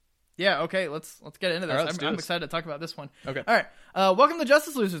Yeah, okay, let's get into this. All right, I'm excited to talk about this one. Okay. All right. Welcome to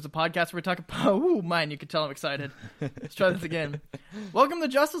Justice Losers, the podcast where we talk about... Ooh, mine, you can tell I'm excited. Let's try this again. Welcome to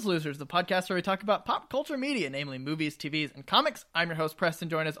Justice Losers, the podcast where we talk about pop culture media, namely movies, TVs, and comics. I'm your host, Preston,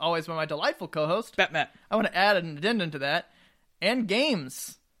 joined as always by my delightful co-host. Batman. I want to add an addendum to that. And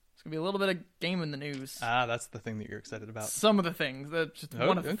games. There's going to be a little bit of game in the news. Ah, that's the thing that you're excited about. Some of the things. That's just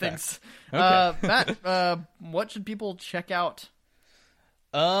one of the things. Okay. Matt, what should people check out?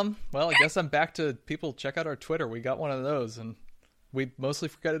 Well, I guess I'm back to people check out our Twitter. We got one of those, and we mostly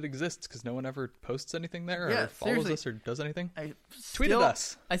forgot it exists because no one ever posts anything there or follows us or does anything. Tweet at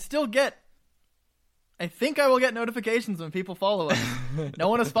us. I think I will get notifications when people follow us. No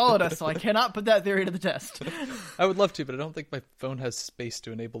one has followed us, so I cannot put that theory to the test. I would love to, but I don't think my phone has space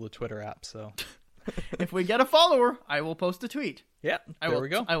to enable the Twitter app, so... If we get a follower, I will post a tweet. Yeah, there we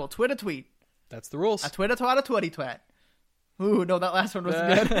go. I will twit a tweet. That's the rules. A twit a twat a twitty twat. Ooh, no, that last one was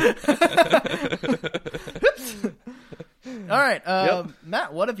good. All right,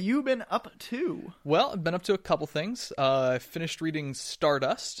 Matt, what have you been up to? Well, I've been up to a couple things. I finished reading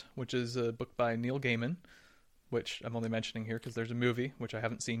Stardust, which is a book by Neil Gaiman, which I'm only mentioning here because there's a movie, which I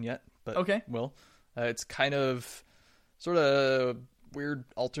haven't seen yet, but will. It's kind of sort of weird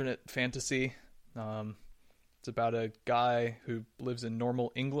alternate fantasy. It's about a guy who lives in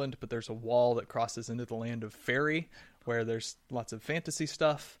normal England, but there's a wall that crosses into the land of fairy, where there's lots of fantasy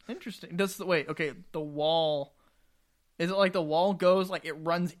stuff. Interesting. The wall... Is it like the wall goes, like it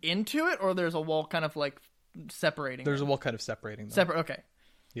runs into it, or there's a wall kind of like separating There's them? a wall kind of separating them. Okay.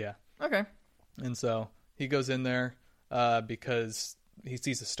 Yeah. Okay. And so he goes in there because he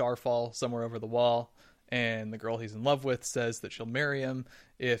sees a star fall somewhere over the wall, and the girl he's in love with says that she'll marry him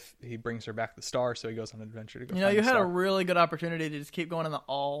if he brings her back the star, so he goes on an adventure to go find the you had star. a really good opportunity to just keep going on the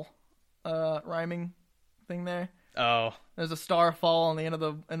all rhyming thing there. Oh. There's a star fall on the end of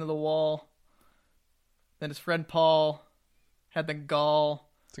the wall. Then his friend Paul had the gall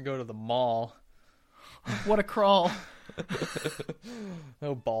to go to the mall. What a crawl.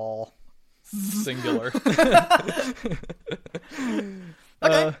 No ball. Singular.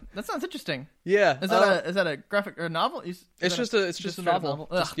 Okay, that sounds interesting. Yeah. Is that a graphic or a novel? It's just a novel.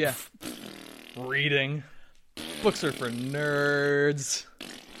 Yeah. Reading. Books are for nerds.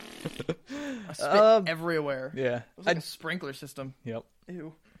 I spit everywhere. Yeah. It was like a sprinkler system. Yep.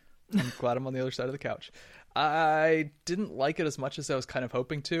 Ew. I'm glad I'm on the other side of the couch. I didn't like it as much as I was kind of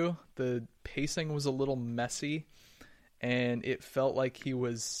hoping to. The pacing was a little messy, and it felt like he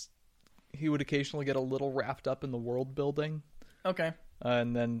would occasionally get a little wrapped up in the world building. Okay.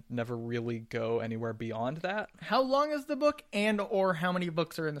 And then never really go anywhere beyond that. How long is the book, or how many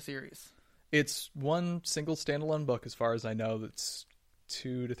books are in the series? It's one single standalone book, as far as I know, that's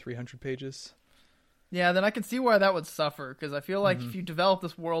 200 to 300 pages. Yeah, then I can see why that would suffer, because I feel like if you develop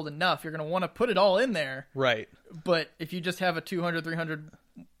this world enough, you're going to want to put it all in there. Right. But if you just have a 200, 300,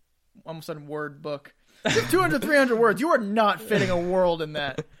 almost a word book, if you have 200, 300 words, you are not fitting a world in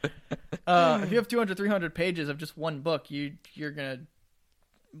that. If you have 200, 300 pages of just one book, you're going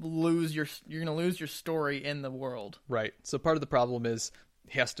to lose your story in the world. Right. So part of the problem is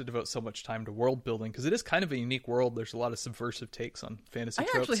he has to devote so much time to world building because it is kind of a unique world. There's a lot of subversive takes on fantasy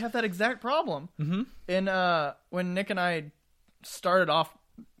tropes. I actually have that exact problem. Mm-hmm. And when Nick and I started off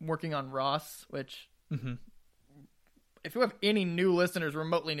working on Ross, which if you have any new listeners,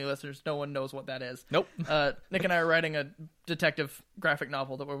 remotely new listeners, no one knows what that is. Nope. Nick and I are writing a detective graphic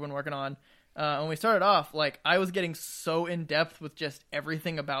novel that we've been working on. When we started off, like, I was getting so in depth with just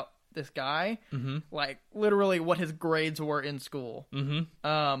everything about this guy, like literally what his grades were in school,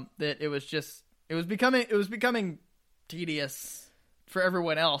 that it was becoming tedious for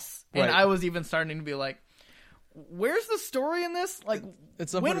everyone else. And I was even starting to be like, where's the story in this? Like,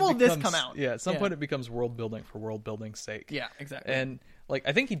 when will this come out? Yeah, at some point it becomes world building for world building's sake. Yeah, exactly. And like,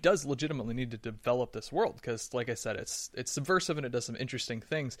 I think he does legitimately need to develop this world because, like I said, it's subversive and it does some interesting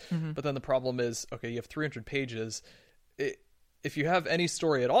things. But then the problem is, okay, you have 300 pages. If you have any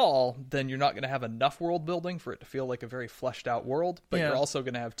story at all, then you're not going to have enough world building for it to feel like a very fleshed out world, but you're also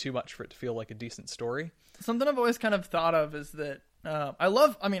going to have too much for it to feel like a decent story. Something I've always kind of thought of is that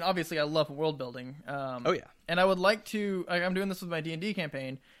obviously I love world building. Oh yeah. And I would like to, I'm doing this with my D&D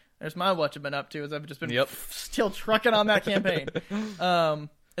campaign. There's what I've been up to is I've just been still trucking on that campaign.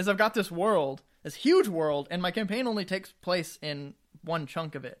 Is I've got this huge world, and my campaign only takes place in one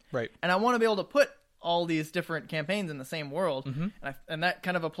chunk of it. Right. And I want to be able to put all these different campaigns in the same world, and that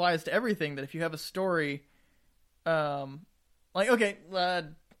kind of applies to everything. That if you have a story, Lord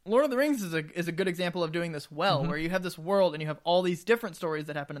of the Rings is a good example of doing this well, where you have this world and you have all these different stories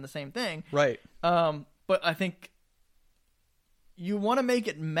that happen in the same thing. Right. But I think you want to make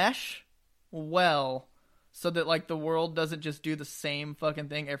it mesh well so that like the world doesn't just do the same fucking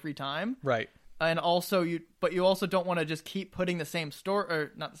thing every time. Right. And also you also don't want to just keep putting the same story,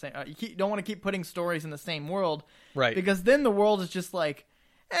 or not the same. Don't want to keep putting stories in the same world, right? Because then the world is just like,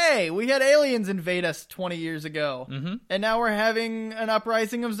 hey, we had aliens invade us 20 years ago, and now we're having an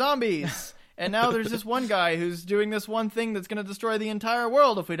uprising of zombies, and now there's this one guy who's doing this one thing that's going to destroy the entire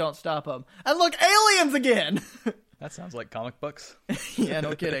world if we don't stop him. And look, aliens again. That sounds like comic books. Yeah,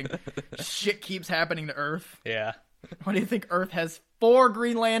 no kidding. Shit keeps happening to Earth. Yeah. Why do you think Earth has 4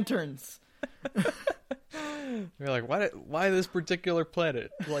 Green Lanterns? You're like, why this particular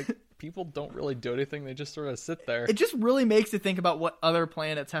planet? Like, people don't really do anything. They just sort of sit there. It just really makes you think about what other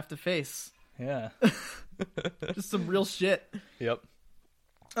planets have to face. Yeah. Just some real shit. Yep.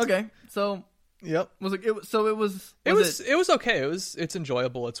 Okay, so yep. It was okay. It's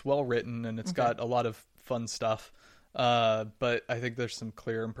enjoyable. It's well written, and it's got a lot of fun stuff. But I think there's some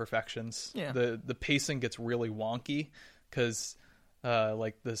clear imperfections. Yeah. The pacing gets really wonky because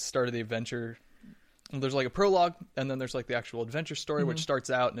like the start of the adventure, there's like a prologue, and then there's like the actual adventure story, which starts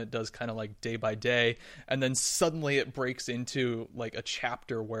out and it does kind of like day by day, and then suddenly it breaks into like a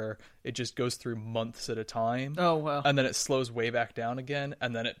chapter where it just goes through months at a time. Oh wow. And then it slows way back down again,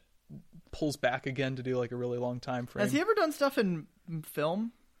 and then it pulls back again to do like a really long time frame. Has he ever done stuff in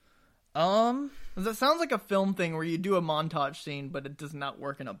film? 'Cause that sounds like a film thing where you do a montage scene, but it does not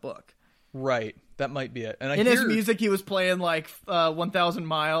work in a book. Right, that might be it. And in his music, he was playing like 1,000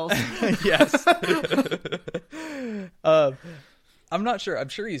 Miles. Yes. I'm not sure. I'm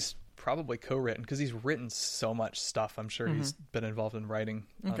sure he's probably co-written because he's written so much stuff. I'm sure he's been involved in writing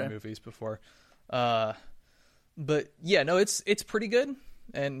on movies before. But yeah, no, it's pretty good,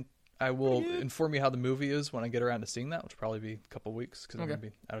 and I will inform you how the movie is when I get around to seeing that, which will probably be a couple weeks because I'm going to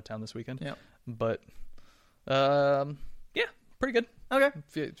be out of town this weekend. Yeah. But yeah, pretty good. Okay.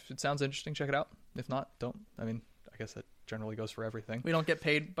 If it sounds interesting, check it out. If not, don't. I mean, I guess that generally goes for everything. We don't get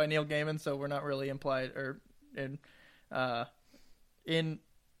paid by Neil Gaiman, so we're not really implied or in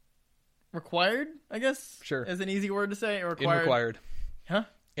required, I guess. Sure. Is an easy word to say. Or required. In required. Huh?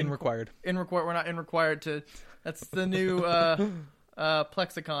 In required. We're not in required to. That's the new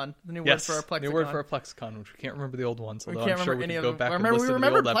plexicon. The new word for our plexicon. New word for our plexicon, which we can't remember the old ones. Although we can't I'm sure remember we any can of go back them. and listen to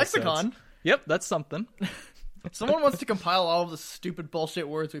the old plexicon. episodes. Yep, that's something. Someone wants to compile all of the stupid bullshit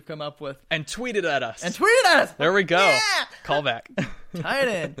words we've come up with and tweet it at us. There we go. Yeah! Call back. Tie it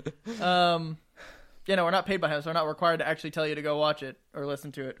in. We're not paid by him, so we're not required to actually tell you to go watch it or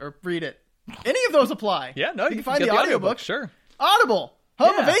listen to it or read it. Any of those apply. Yeah, no, you can find the audiobook. Sure. Audible.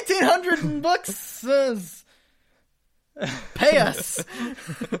 Home of 1,800 books. Pay us.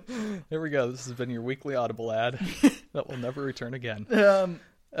 There we go. This has been your weekly Audible ad that will never return again.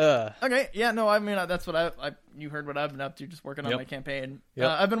 Okay, yeah, no, I mean that's what you heard what I've been up to, just working on my campaign.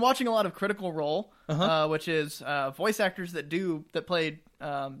 I've been watching a lot of Critical Role, which is voice actors that played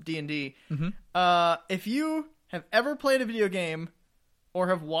D&D. If you have ever played a video game or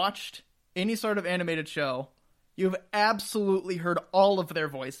have watched any sort of animated show, you've absolutely heard all of their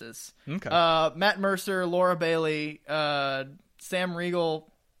voices. Okay. Matt Mercer, Laura Bailey, Sam Riegel.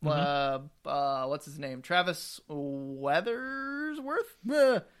 What's his name? Travis Weathersworth?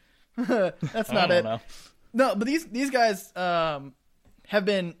 That's not it. Know. No, but these guys have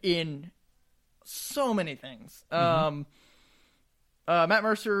been in so many things. Matt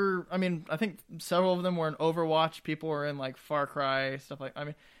Mercer, I mean, I think several of them were in Overwatch. People were in like Far Cry, stuff like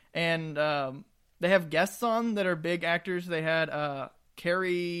and they have guests on that are big actors. They had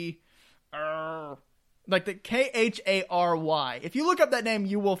Carrie like the Khary. If you look up that name,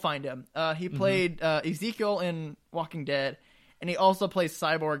 you will find him. He played Ezekiel in Walking Dead, and he also plays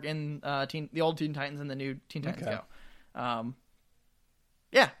Cyborg in the old Teen Titans and the new Teen Titans Go.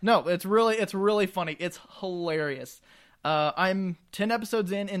 Yeah, no, it's really funny. It's hilarious. I'm 10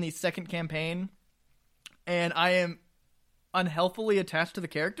 episodes in the second campaign, and I am unhealthily attached to the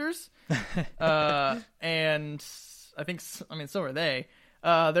characters. And so are they.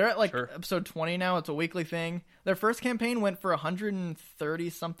 They're at episode 20 now. It's a weekly thing. Their first campaign went for 130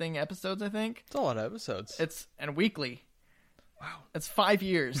 something episodes, I think. It's a lot of episodes. And weekly. Wow. It's 5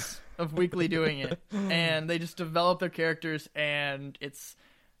 years of weekly doing it. And they just develop their characters, and it's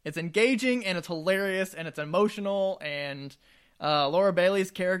engaging, and it's hilarious, and it's emotional, and Laura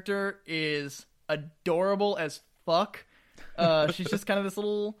Bailey's character is adorable as fuck. She's just kind of this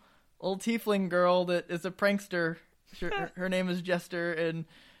little tiefling girl that is a prankster. Her name is Jester, and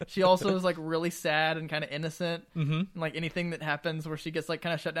she also is like really sad and kind of innocent. And, like anything that happens where she gets like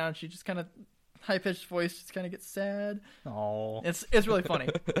kind of shut down, she just kind of high pitched voice just kind of gets sad. Oh, it's really funny,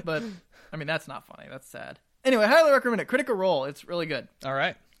 but I mean that's not funny. That's sad. Anyway, highly recommend it. Critical Role. It's really good. All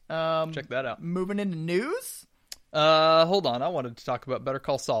right. Check that out. Moving into news? Hold on. I wanted to talk about Better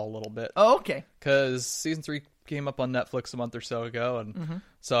Call Saul a little bit. Oh, okay. Because season 3 came up on Netflix a month or so ago, and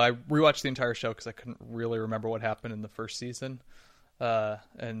so I rewatched the entire show because I couldn't really remember what happened in the first season.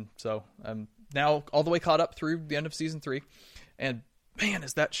 And so I'm now all the way caught up through the end of season 3. And man,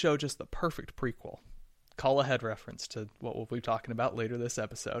 is that show just the perfect prequel. Call ahead reference to what we'll be talking about later this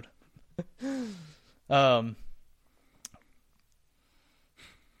episode.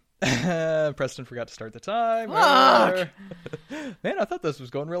 Preston forgot to start the timer. Man, I thought this was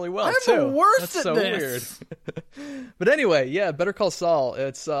going really well. I'm the worst That's at so this. Weird. But anyway, yeah, Better Call Saul.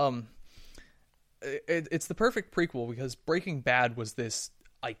 It's it's the perfect prequel because Breaking Bad was this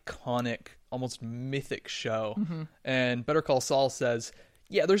iconic, almost mythic show, and Better Call Saul says,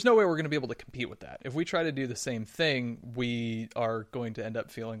 yeah, there's no way we're going to be able to compete with that. If we try to do the same thing, we are going to end up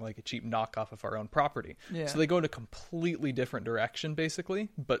feeling like a cheap knockoff of our own property. Yeah. So they go in a completely different direction, basically,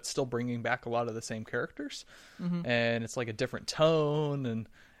 but still bringing back a lot of the same characters. And it's like a different tone, and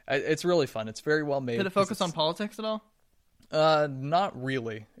it's really fun. It's very well made. Did it focus on politics at all? Not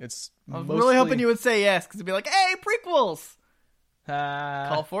really. It's I was really hoping you would say yes, because it'd be like, hey, prequels!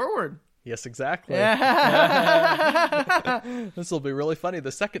 Call forward. Yes, exactly. This will be really funny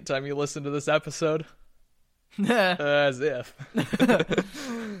the second time you listen to this episode. As if.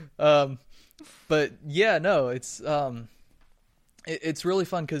 But yeah, no, it's really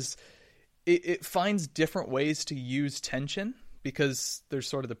fun because it finds different ways to use tension, because there's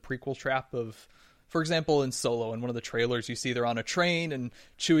sort of the prequel trap of, for example, in Solo, in one of the trailers, you see they're on a train and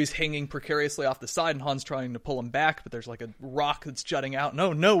Chewie's hanging precariously off the side and Han's trying to pull him back, but there's like a rock that's jutting out.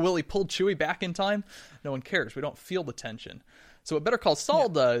 No, will he pull Chewie back in time? No one cares. We don't feel the tension. So what Better Call Saul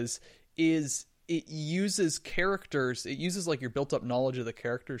does is it uses characters, it uses like your built-up knowledge of the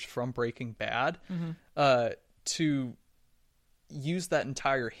characters from Breaking Bad to use that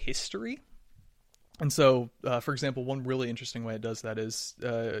entire history. And so, for example, one really interesting way it does that is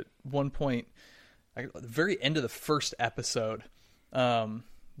one point... at the very end of the first episode,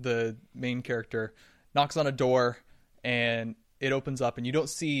 the main character knocks on a door and it opens up and you don't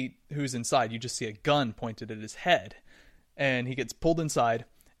see who's inside. You just see a gun pointed at his head, and he gets pulled inside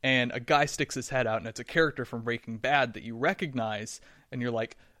and a guy sticks his head out, and it's a character from Breaking Bad that you recognize, and you're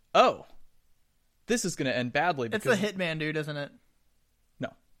like, oh, this is going to end badly. It's the hitman dude, isn't it? No.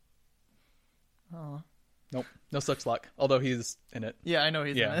 Oh. Nope. No such luck. Although he's in it. Yeah, I know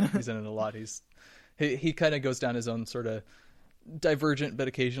he's in it. He's in it a lot. He kind of goes down his own sort of divergent but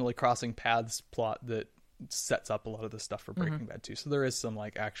occasionally crossing paths plot that sets up a lot of the stuff for Breaking Bad too. So there is some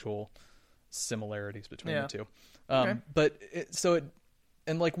like actual similarities between the two. But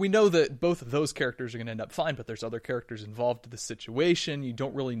and like we know that both of those characters are going to end up fine, but there's other characters involved in the situation. You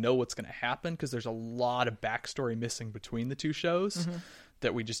don't really know what's going to happen because there's a lot of backstory missing between the two shows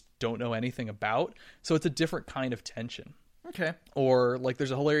that we just don't know anything about. So it's a different kind of tension. Okay. Or like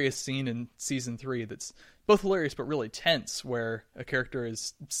there's a hilarious scene in season 3 that's both hilarious but really tense, where a character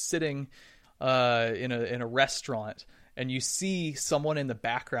is sitting in a restaurant and you see someone in the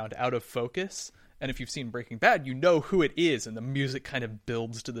background out of focus, and if you've seen Breaking Bad, you know who it is, and the music kind of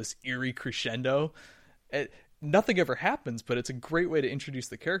builds to this eerie crescendo. Nothing ever happens, but it's a great way to introduce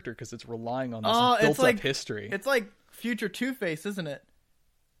the character because it's relying on this built-up history. It's like future Two-Face, isn't it?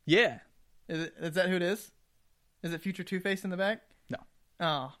 Yeah. Is that who it is? Is it future Two-Face in the back? No.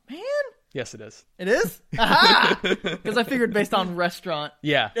 Oh, man. Yes, it is. It is? Aha! Because I figured based on restaurant.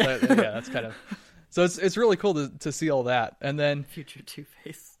 Yeah, that's kind of... So it's really cool to see all that. And then... Future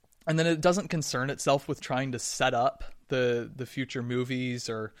Two-Face. And then it doesn't concern itself with trying to set up the future movies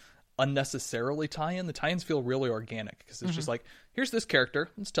or unnecessarily tie in. The tie-ins feel really organic because it's just like, here's this character,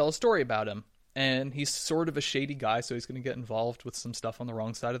 let's tell a story about him. And he's sort of a shady guy, so he's going to get involved with some stuff on the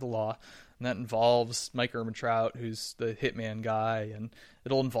wrong side of the law. And that involves Mike Ehrmantraut, who's the hitman guy. And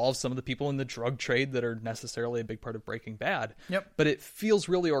it'll involve some of the people in the drug trade that are necessarily a big part of Breaking Bad. Yep. But it feels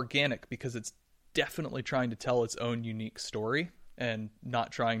really organic because it's definitely trying to tell its own unique story and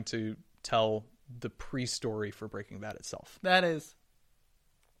not trying to tell the pre-story for Breaking Bad itself. That is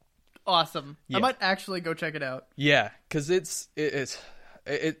awesome. Yeah. I might actually go check it out. Yeah, because it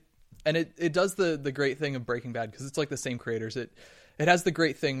does the great thing of Breaking Bad because it's like the same creators. It has the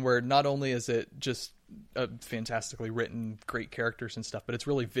great thing where not only is it just fantastically written, great characters and stuff, but it's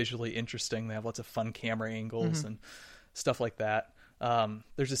really visually interesting. They have lots of fun camera angles and stuff like that.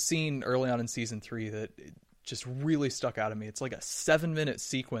 There's a scene early on in season 3 that just really stuck out at me. It's like a 7-minute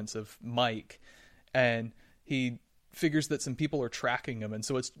sequence of Mike, and he figures that some people are tracking him, and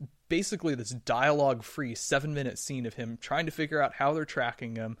so it's basically this dialogue-free 7-minute scene of him trying to figure out how they're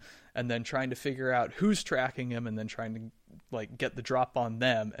tracking him, and then trying to figure out who's tracking him, and then trying to like get the drop on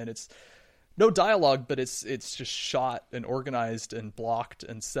them. And it's no dialogue, but it's just shot and organized and blocked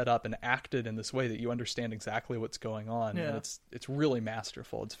and set up and acted in this way that you understand exactly what's going on. Yeah. And it's really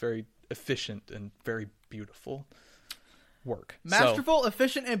masterful. It's very efficient and very beautiful work. Masterful,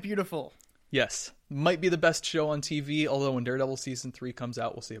 efficient, and beautiful. Yes. Might be the best show on TV, although when Daredevil Season 3 comes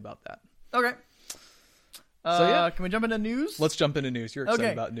out, we'll see about that. Okay. Can we jump into news? Let's jump into news. You're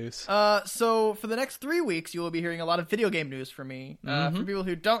excited about news. So for the next 3 weeks, you will be hearing a lot of video game news from me. For people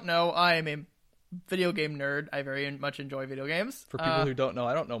who don't know, I am a video game nerd. I very much enjoy video games. For people who don't know,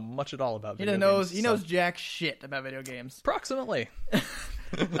 I don't know much at all about video games. He knows jack shit about video games. Approximately.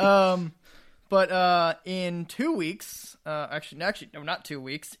 But in 2 weeks, actually, no, not 2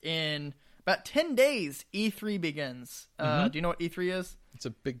 weeks. In about 10 days, E3 begins. Do you know what E3 is? It's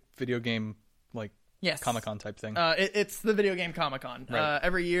a big video game, like, yes. Comic-Con type thing. It's the video game Comic-Con. Right.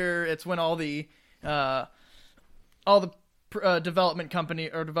 Every year, it's when all the development company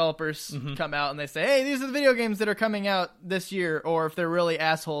or developers come out and they say, hey, these are the video games that are coming out this year. Or if they're really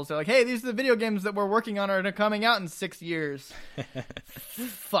assholes, they're like, hey, these are the video games that we're working on are coming out in 6 years.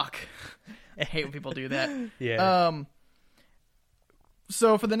 Fuck. I hate when people do that. Yeah.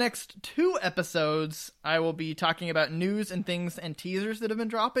 So for the next 2 episodes, I will be talking about news and things and teasers that have been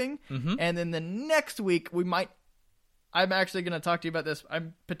dropping. And then the next week, I'm actually going to talk to you about this.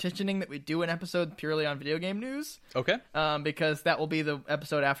 I'm petitioning that we do an episode purely on video game news. Okay. Because that will be the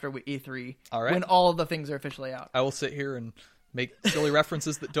episode after E3. All right. When all of the things are officially out. I will sit here and make silly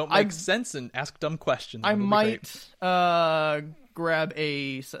references that don't make sense and ask dumb questions. I might grab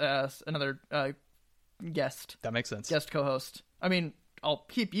another guest. That makes sense. Guest co-host. I mean, I'll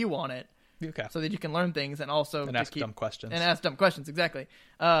keep you on it. Okay. So that you can learn things and also ask dumb questions. And ask dumb questions, exactly.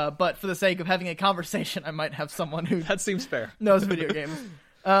 But for the sake of having a conversation, I might have someone who that seems fair. knows video games.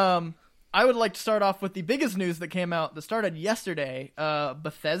 I would like to start off with the biggest news that came out that started yesterday.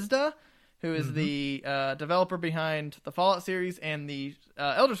 Bethesda, who is the developer behind the Fallout series and the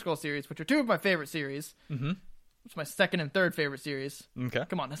Elder Scrolls series, which are 2 of my favorite series. It's my second and third favorite series. Okay.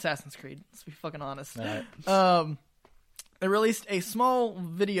 Come on, Assassin's Creed. Let's be fucking honest. All right. They released a small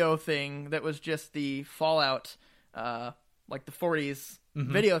video thing that was just the Fallout, like the 40s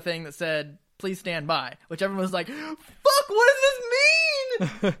video thing that said, please stand by, which everyone was like, fuck, what does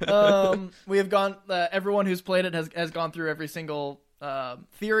this mean? We have gone, everyone who's played it has gone through every single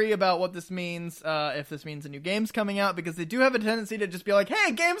theory about what this means, if this means a new game's coming out, because they do have a tendency to just be like,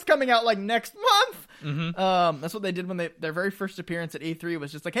 hey, game's coming out like next month. That's what they did when their very first appearance at E3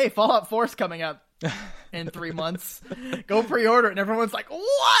 was just like, hey, Fallout 4's coming out in 3 months. Go pre-order it. And everyone's like,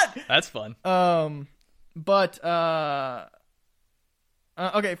 what? That's fun.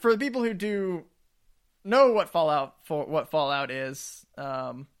 Okay, for the people who do know what Fallout is,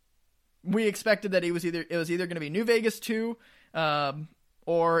 we expected that it was either going to be New Vegas 2,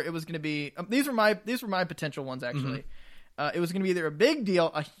 or it was going to be these were my potential ones actually. It was going to be either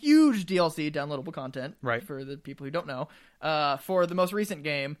a huge DLC downloadable content, right, for the people who don't know, for the most recent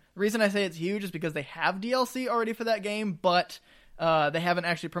game. The reason I say it's huge is because they have DLC already for that game, but they haven't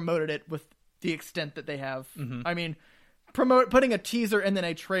actually promoted it with the extent that they have. I mean, putting a teaser and then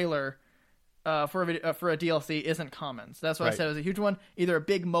a trailer for a DLC isn't common. So that's what I said it was a huge one. Either a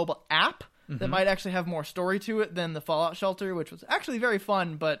big mobile app that might actually have more story to it than the Fallout Shelter, which was actually very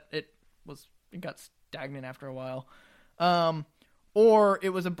fun, but it got stagnant after a while. Or it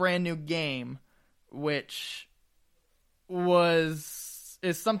was a brand new game, which is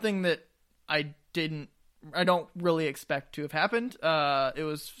something that I don't really expect to have happened. It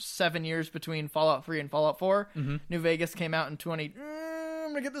was 7 years between Fallout 3 and Fallout 4. New Vegas came out in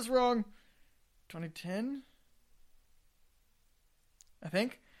I'm gonna get this wrong. 2010, I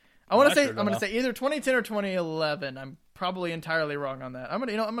think. I'm gonna say either 2010 or 2011. I'm probably entirely wrong on that. I'm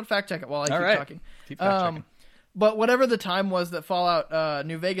gonna fact check it while I keep talking. Keep fact checking. But whatever the time was that Fallout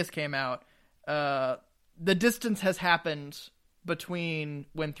New Vegas came out, the distance has happened between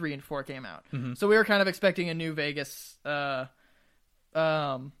when 3 and 4 came out. So we were kind of expecting a New Vegas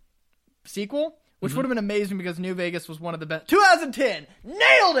sequel, which would have been amazing because New Vegas was one of the best. 2010!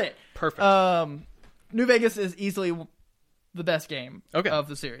 Nailed it! Perfect. New Vegas is easily the best game of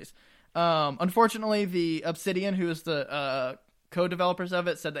the series. Unfortunately, the Obsidian, who is the co-developers of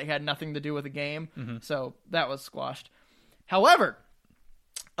it, said they had nothing to do with the game, so that was squashed. However,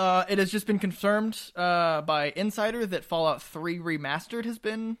 it has just been confirmed by Insider that Fallout 3 Remastered is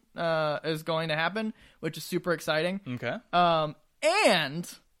going to happen, which is super exciting. Okay. And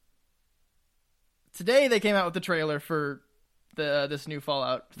today they came out with the trailer for this new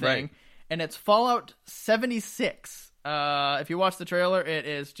Fallout thing, right. and it's Fallout 76. If you watch the trailer, it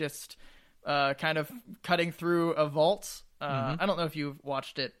is just kind of cutting through a vault. I don't know if you've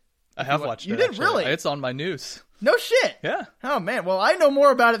watched it. I have watched it. You did, actually. really? It's on my news. No shit. Yeah. Oh man. Well, I know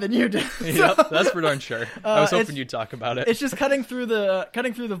more about it than you do. So, Yep, that's for darn sure. I was hoping you'd talk about it. It's just cutting through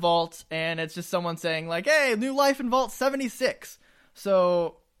the vault, and it's just someone saying like, "Hey, new life in Vault 76."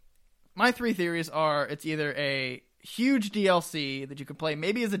 So, my 3 theories are: it's either a huge DLC that you can play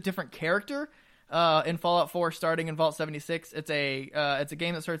maybe as a different character in Fallout 4, starting in Vault 76. It's a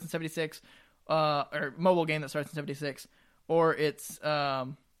game that starts in 76, or mobile game that starts in 76, or it's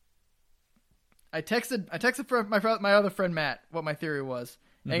I texted for my other friend Matt what my theory was.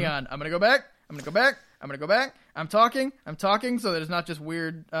 Hang on, I'm gonna go back. I'm talking, so that it's not just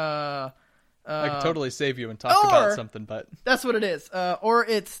weird. I could totally save you and talk about something, but that's what it is. Or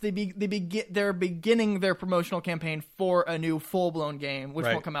it's they're beginning their promotional campaign for a new full blown game, which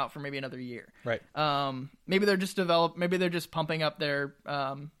won't come out for maybe another year. Right. Maybe they're just pumping up their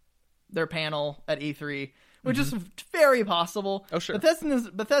panel at E3. Which is very possible. Oh, sure.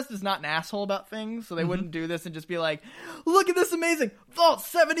 Bethesda's not an asshole about things, so they wouldn't do this and just be like, look at this amazing Vault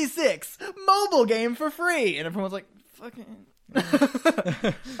 76 mobile game for free. And everyone's like, fucking...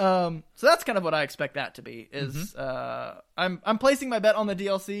 So that's kind of what I expect that to be, is I'm placing my bet on the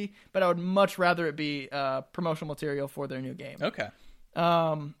DLC, but I would much rather it be promotional material for their new game. Okay.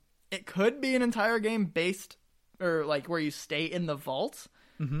 It could be an entire game based, or like where you stay in the vault.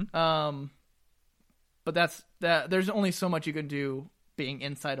 But there's only so much you can do being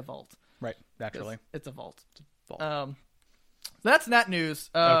inside a vault. Right, naturally. It's a vault. That's that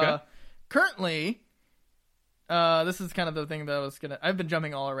news. Okay. Currently, this is kind of the thing that I've been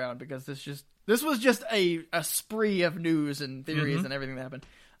jumping all around because this was just a spree of news and theories and everything that happened.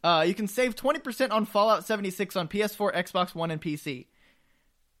 You can save 20% on Fallout 76 on PS4, Xbox One, and PC.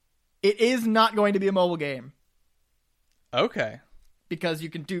 It is not going to be a mobile game. Okay. Because you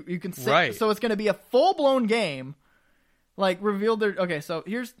can save, right. So it's going to be a full-blown game, like revealed their... Okay, so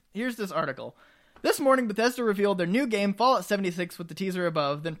here's this article. This morning, Bethesda revealed their new game, Fallout 76, with the teaser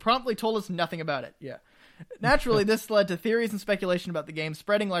above, then promptly told us nothing about it. Yeah. Naturally, this led to theories and speculation about the game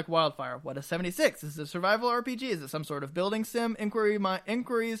spreading like wildfire. What is 76? Is it a survival RPG? Is it some sort of building sim? Inquiring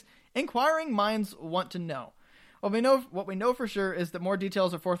minds want to know. What we know for sure is that more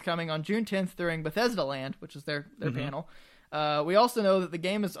details are forthcoming on June 10th during Bethesda Land, which is their panel. We also know that the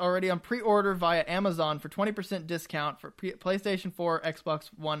game is already on pre-order via Amazon for 20% discount for PlayStation 4, Xbox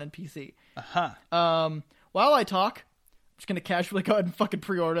One, and PC. While I talk, I'm just going to casually go ahead and fucking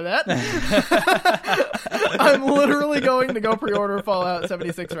pre-order that. I'm literally going to go pre-order Fallout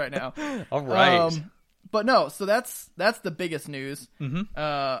 76 right now. All right. But no, so that's the biggest news.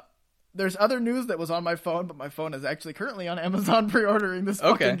 There's other news that was on my phone, but my phone is actually currently on Amazon pre-ordering this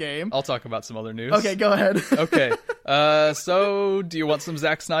fucking game. I'll talk about some other news. Okay, go ahead. Okay. So do you want some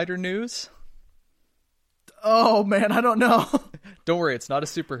Zack Snyder news? Oh, man, I don't know. Don't worry, it's not a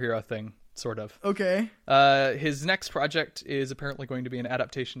superhero thing, sort of. Okay. His next project is apparently going to be an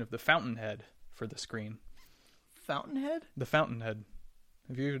adaptation of The Fountainhead for the screen. Fountainhead? The Fountainhead.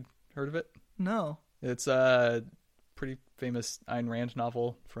 Have you heard of it? No. It's a pretty famous Ayn Rand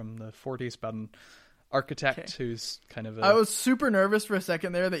novel from the 40s about an architect who's kind of I was super nervous for a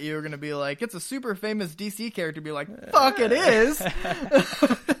second there that you were going to be like, it's a super famous DC character. Be like, fuck, it is.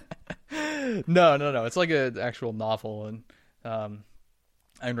 No. It's like an actual novel, and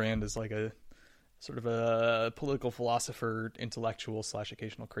Ayn Rand is like a sort of a political philosopher, intellectual /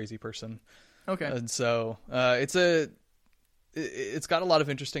 occasional crazy person. Okay. And so it's got a lot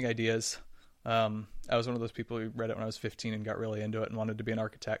of interesting ideas. I was one of those people who read it when I was 15 and got really into it and wanted to be an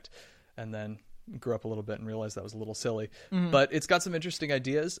architect, and then grew up a little bit and realized that was a little silly. But it's got some interesting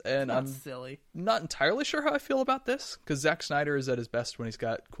ideas, and I'm not entirely sure how I feel about this, because Zack Snyder is at his best when he's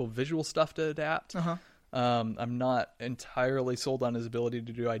got cool visual stuff to adapt. I'm not entirely sold on his ability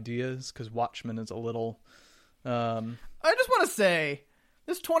to do ideas, because Watchmen is a little... I just want to say,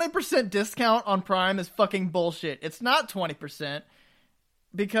 this 20% discount on Prime is fucking bullshit. It's not 20%.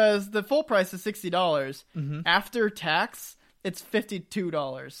 Because the full price is $60. After tax, it's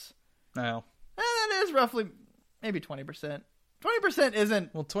 $52. No. That is roughly maybe 20%. 20%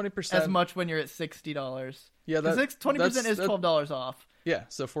 isn't 20% as much when you're at $60. Yeah, 20% is $12 off. Yeah,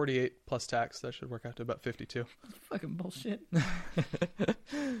 so 48 plus tax, that should work out to about 52. Fucking bullshit.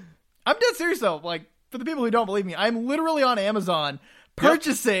 I'm dead serious though. Like, for the people who don't believe me, I'm literally on Amazon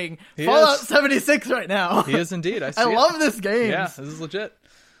purchasing Fallout 76 right now. He is indeed. I love this game. Yeah, this is legit.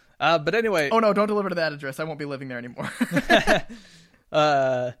 But anyway... Oh no, don't deliver to that address. I won't be living there anymore.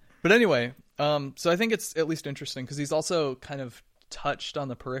 But anyway, So I think it's at least interesting because he's also kind of touched on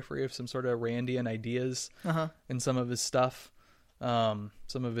the periphery of some sort of Randian ideas in some of his stuff. Some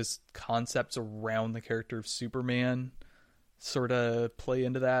of his concepts around the character of Superman sort of play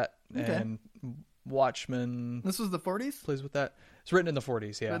into that. Okay. And Watchmen. This was the 40s? Plays with that. It's written in the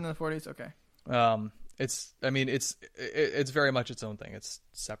 40s, yeah. Written in the 40s, okay. It's very much its own thing. It's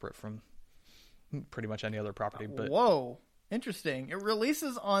separate from pretty much any other property. But whoa, interesting. It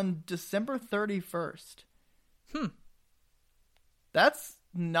releases on December 31st. That's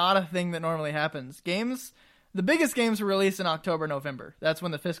not a thing that normally happens. The biggest games release in October, November. That's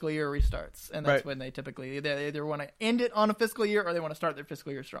when the fiscal year restarts, and that's when they typically they either want to end it on a fiscal year or they want to start their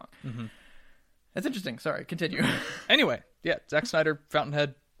fiscal year strong. Mm-hmm. That's interesting. Sorry, continue. Anyway, yeah, Zack Snyder,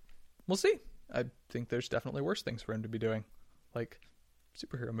 Fountainhead. We'll see. I think there's definitely worse things for him to be doing, like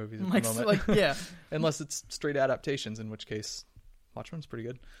superhero movies at the moment. Yeah. Unless it's straight adaptations, in which case Watchmen's pretty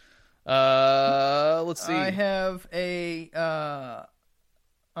good. Let's see. I have a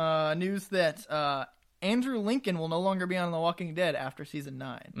news that Andrew Lincoln will no longer be on The Walking Dead after season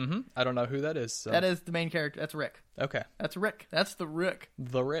 9. Mm-hmm. I don't know who that is. So. That is the main character. That's Rick. Okay. That's Rick. That's the Rick.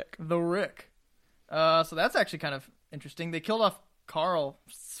 The Rick. The Rick. So that's actually kind of interesting. They killed off Carl.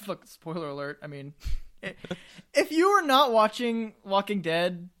 Spoiler alert. I mean, if you are not watching Walking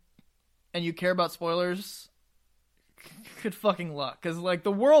Dead and you care about spoilers, good fucking luck. Because, like,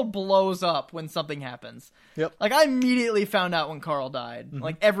 the world blows up when something happens. Yep. Like, I immediately found out when Carl died. Mm-hmm.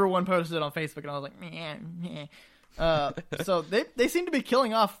 Like, everyone posted it on Facebook, and I was like, meh. So they seem to be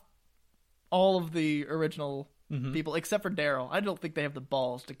killing off all of the original people, except for Daryl. I don't think they have the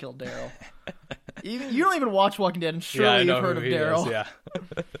balls to kill Daryl. You don't even watch Walking Dead, and surely you've heard of Daryl. Yeah.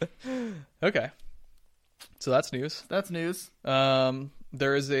 Okay. So that's news. That's news.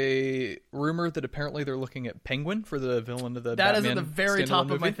 There is a rumor that apparently they're looking at Penguin for the villain of the That Batman is at the very top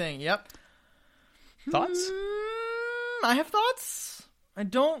movie. Of my thing. Yep. Thoughts? I have thoughts.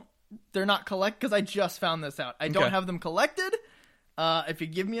 They're not because I just found this out. I don't have them collected. If you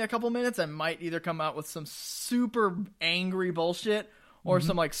give me a couple minutes, I might either come out with some super angry bullshit or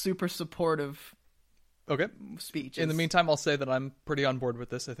some like super supportive speech. In the meantime, I'll say that I'm pretty on board with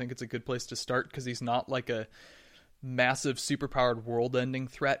this. I think it's a good place to start because he's not like a massive superpowered world-ending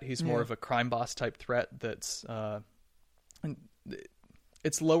threat. He's more of a crime boss type threat that's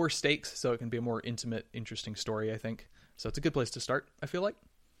it's lower stakes, so it can be a more intimate, interesting story, I think. So it's a good place to start, I feel like.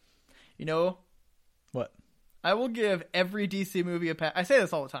 You know what? I will give every DC movie a pass. I say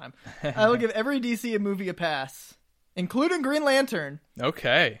this all the time. I will give every DC movie a pass, including Green Lantern.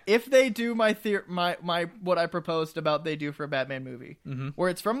 Okay. If they do my what I proposed about they do for a Batman movie, where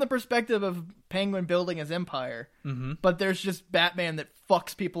it's from the perspective of Penguin building his empire, but there's just Batman that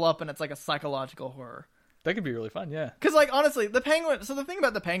fucks people up and it's like a psychological horror. That could be really fun, yeah. Because, like, honestly, the Penguin... So the thing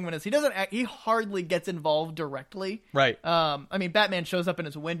about the Penguin is he hardly gets involved directly. Right. I mean, Batman shows up in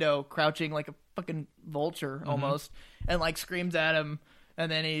his window crouching like a fucking vulture, almost, and, like, screams at him,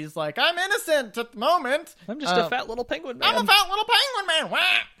 and then he's like, I'm innocent at the moment. I'm just a fat little penguin man. I'm a fat little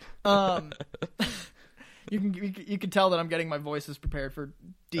penguin man. You can tell that I'm getting my voices prepared for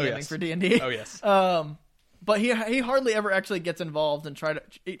DMing for D&D. Oh, yes. But he hardly ever actually gets involved and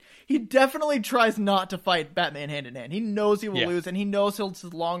he definitely tries not to fight Batman hand in hand. He knows he will lose, and he knows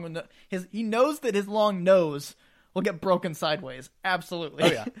he knows that his long nose will get broken sideways. Absolutely. Oh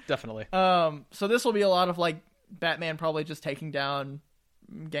yeah, definitely. So this will be a lot of like Batman probably just taking down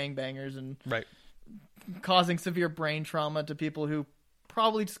gangbangers and causing severe brain trauma to people who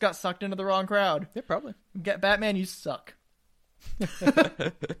probably just got sucked into the wrong crowd. Yeah, probably. Batman, you suck.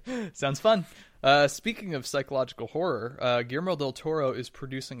 Sounds fun. Speaking of psychological horror, Guillermo del Toro is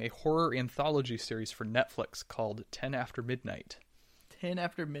producing a horror anthology series for Netflix called 10 After Midnight. 10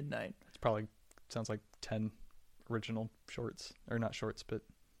 After Midnight. It's probably sounds like 10 original shorts, or not shorts, but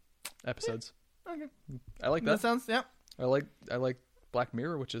episodes. Yeah. Okay. I like that. That sounds, yeah. I like Black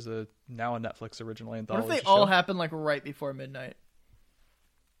Mirror, which is now a Netflix original anthology. What if they all happen like right before midnight?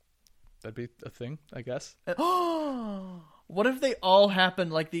 That'd be a thing, I guess. What if they all happen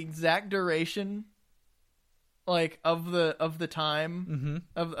like the exact duration, like of the time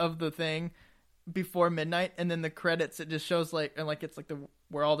of the thing before midnight, and then the credits it just shows like it's like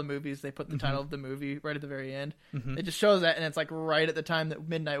where all the movies they put the title of the movie right at the very end. It just shows that, and it's like right at the time that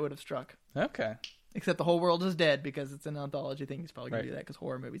midnight would have struck. Okay. Except the whole world is dead because it's an anthology thing. He's probably gonna do that because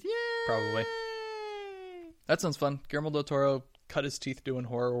horror movies. Yay! Probably. That sounds fun. Guillermo del Toro cut his teeth doing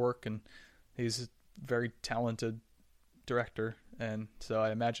horror work, and he's a very talented director, and so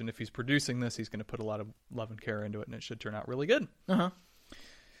I imagine if he's producing this, he's going to put a lot of love and care into it, and it should turn out really good.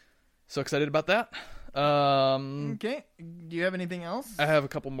 So excited about that. Okay. Do you have anything else? I have a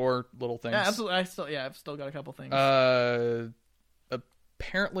couple more little things. Yeah, absolutely. I've still got a couple things.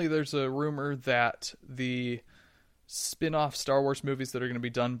 Apparently there's a rumor that the spin-off Star Wars movies that are going to be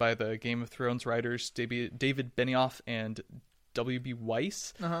done by the Game of Thrones writers, David Benioff and W.B.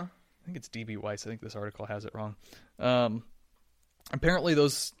 Weiss. Uh-huh. I think it's D.B. Weiss. I think this article has it wrong. Apparently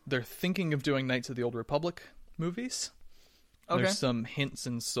they're thinking of doing Knights of the Old Republic movies. Okay. There's some hints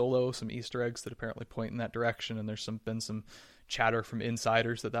in Solo, some Easter eggs that apparently point in that direction, and there's been some chatter from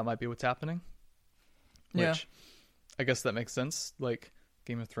insiders that might be what's happening. Which, I guess that makes sense. Like,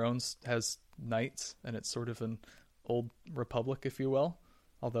 Game of Thrones has knights, and it's sort of an old republic, if you will.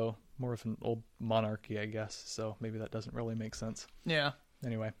 Although, more of an old monarchy, I guess. So maybe that doesn't really make sense. Yeah.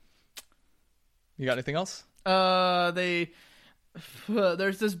 Anyway. You got anything else?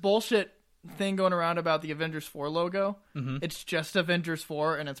 There's this bullshit thing going around about the Avengers 4 logo. Mm-hmm. It's just Avengers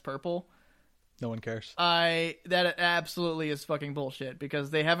 4 and it's purple. No one cares. That absolutely is fucking bullshit because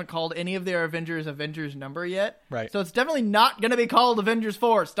they haven't called any of their Avengers number yet. Right. So it's definitely not going to be called Avengers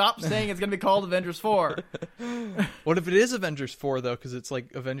 4. Stop saying it's going to be called Avengers 4. What if it is Avengers 4 though? Because it's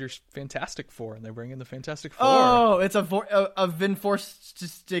like Avengers Fantastic 4 and they bring in the Fantastic 4. Oh, it's a Vin 4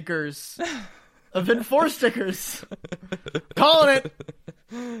 stickers. Vin 4 stickers. Calling it.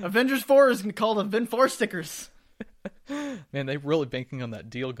 Avengers 4 is called a Vin 4 stickers. Man, they're really banking on that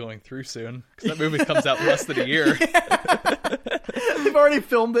deal going through soon because that movie comes out in less than a year. They've already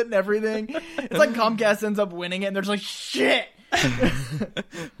filmed it and everything. It's like Comcast ends up winning it and they're just like, shit.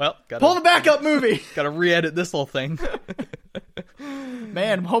 Well, pull the backup movie. Gotta re-edit this whole thing.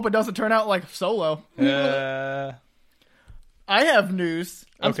 Man, hope it doesn't turn out like Solo. I have news.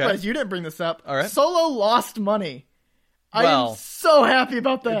 I'm surprised you didn't bring this up. All right. Solo lost money. Well, I'm so happy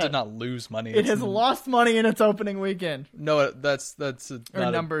about that. It did not lose money. It has lost money in its opening weekend. No, that's not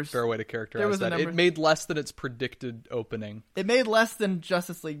numbers. a fair way to characterize that. It made less than its predicted opening. It made less than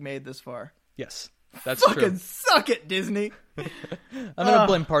Justice League made this far. Yes, that's fucking true. Suck it, Disney. I'm going to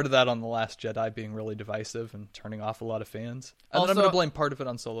blame part of that on The Last Jedi being really divisive and turning off a lot of fans. And then I'm going to blame part of it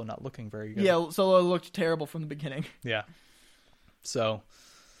on Solo not looking very good. Yeah, Solo looked terrible from the beginning. Yeah. So,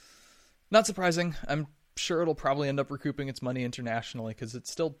 not surprising. I'm sure it'll probably end up recouping its money internationally because it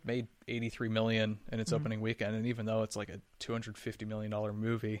still made $83 million in its opening weekend, and even though it's like a $250 million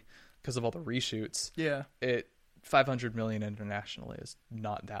movie because of all the reshoots, $500 million internationally is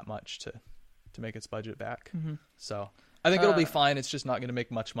not that much to make its budget back. Mm-hmm. So I think it'll be fine. It's just not going to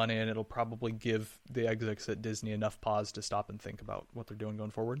make much money, and it'll probably give the execs at Disney enough pause to stop and think about what they're doing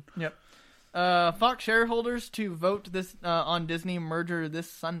going forward. Yep. Fox shareholders to vote this on Disney merger this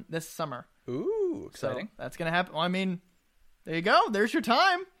summer. Ooh, exciting. So that's going to happen. Well, I mean, there you go. There's your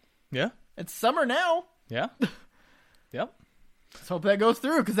time. Yeah. It's summer now. Yeah. Yep. Let's hope that goes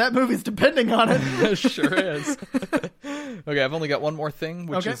through because that movie's depending on it. It sure is. Okay, I've only got one more thing,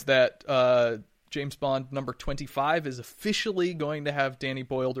 which is that James Bond number 25 is officially going to have Danny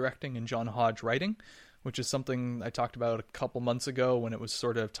Boyle directing and John Hodge writing, which is something I talked about a couple months ago when it was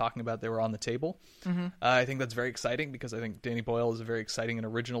sort of talking about they were on the table. Mm-hmm. I think that's very exciting because I think Danny Boyle is a very exciting and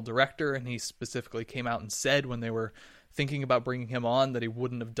original director, and he specifically came out and said when they were thinking about bringing him on that he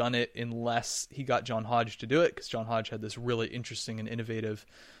wouldn't have done it unless he got John Hodge to do it, because John Hodge had this really interesting and innovative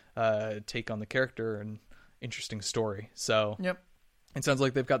take on the character and interesting story. So it sounds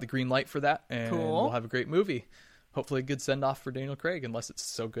like they've got the green light for that, and we'll have a great movie. Hopefully a good send-off for Daniel Craig, unless it's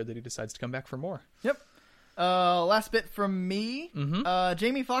so good that he decides to come back for more. Yep. Last bit from me. Mm-hmm.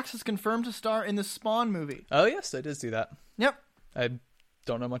 Jamie Foxx is confirmed to star in the Spawn movie. Oh, yes, I did see that. Yep. I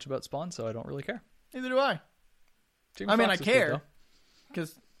don't know much about Spawn, so I don't really care. Neither do I. Jamie Foxx I is care. good,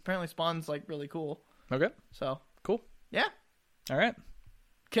 because apparently Spawn's like really cool. Okay. So. Cool. Yeah. All right.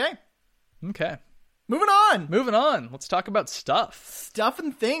 Okay. Moving on. Let's talk about stuff. Stuff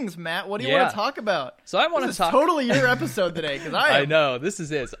and things, Matt. What do you want to talk about? So I want to talk. Totally your episode today, because I know this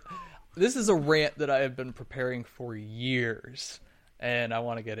is it. This is a rant that I have been preparing for years, and I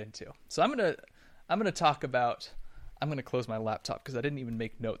want to get into. So I'm gonna talk about. I'm gonna close my laptop because I didn't even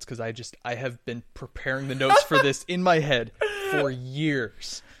make notes because I have been preparing the notes for this in my head for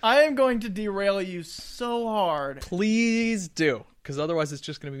years. I am going to derail you so hard. Please do. Because otherwise it's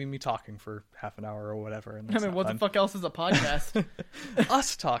just going to be me talking for half an hour or whatever. And what the fuck else is a podcast?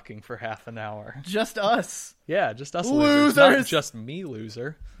 Us talking for half an hour. Just us. Yeah, just us losers. Not just me,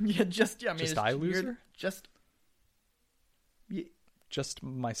 loser. Yeah, just I loser? Just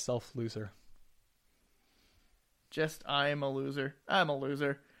myself, loser. Just I am a loser. I'm a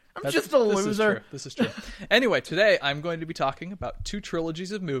loser. Just a loser. This is true. Anyway, today I'm going to be talking about two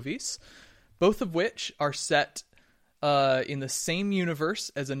trilogies of movies, both of which are set in the same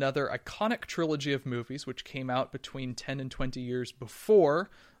universe as another iconic trilogy of movies, which came out between 10 and 20 years before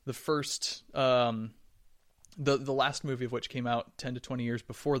the first, the last movie of which came out 10 to 20 years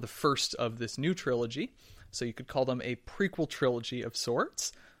before the first of this new trilogy. So you could call them a prequel trilogy of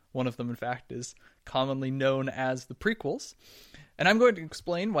sorts. One of them, in fact, is commonly known as the prequels. And I'm going to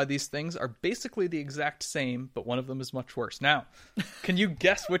explain why these things are basically the exact same, but one of them is much worse. Now, can you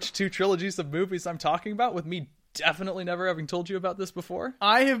guess which two trilogies of movies I'm talking about, with me definitely never having told you about this before?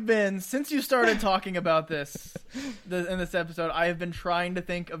 I have been, since you started talking about this in this episode, I have been trying to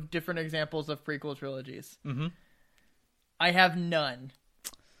think of different examples of prequel trilogies. Mm-hmm. I have none.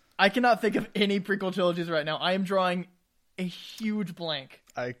 I cannot think of any prequel trilogies right now. I am drawing a huge blank.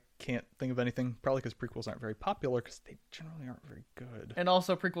 I can't think of anything, probably because prequels aren't very popular, because they generally aren't very good. And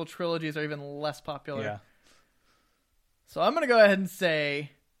also prequel trilogies are even less popular. Yeah. So I'm going to go ahead and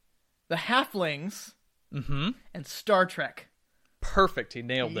say The Halflings and Star Trek. Perfect. He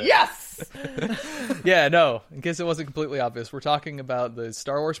nailed it. Yes! Yeah, no. In case it wasn't completely obvious, we're talking about the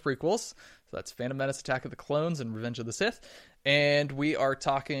Star Wars prequels. So that's Phantom Menace, Attack of the Clones, and Revenge of the Sith. And we are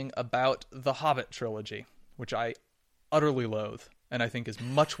talking about the Hobbit trilogy, which I utterly loathe, and I think is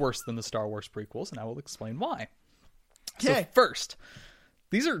much worse than the Star Wars prequels, and I will explain why. Okay. So first,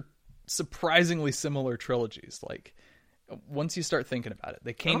 these are surprisingly similar trilogies. Like, once you start thinking about it,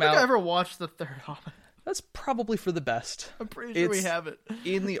 they came out... I don't think I ever watched the third Hobbit. That's probably for the best. I'm pretty sure we have it.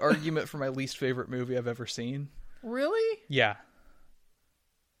 In the argument for my least favorite movie I've ever seen. Really? Yeah.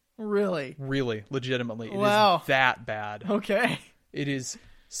 Really? Really, legitimately. It is that bad. Okay. It is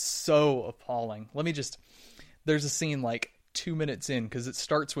so appalling. There's a scene like 2 minutes in, because it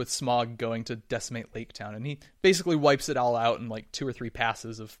starts with Smaug going to decimate Lake Town, and he basically wipes it all out in like 2 or 3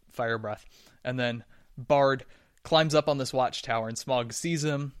 passes of fire breath. And then Bard climbs up on this watchtower, and Smaug sees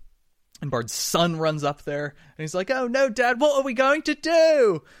him, and Bard's son runs up there, and he's like, "Oh no, Dad, what are we going to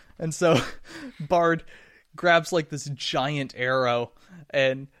do?" And so Bard grabs like this giant arrow,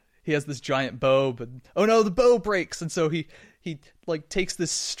 and he has this giant bow, but oh no, the bow breaks. And so he like takes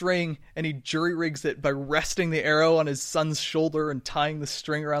this string and he jury rigs it by resting the arrow on his son's shoulder and tying the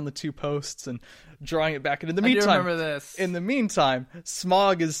string around the 2 posts and drawing it back. And in the meantime, I do remember this. In the meantime,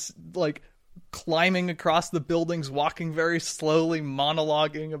 Smaug is like climbing across the buildings, walking very slowly,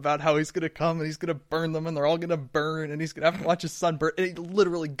 monologuing about how he's going to come and he's going to burn them and they're all going to burn and he's going to have to watch his son burn. And it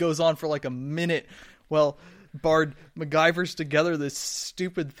literally goes on for like a minute. Well, Bard MacGyver's together this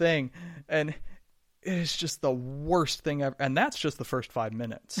stupid thing, and it's just the worst thing ever. And that's just the first 5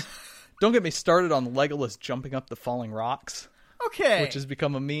 minutes. Don't get me started on Legolas jumping up the falling rocks. Okay. Which has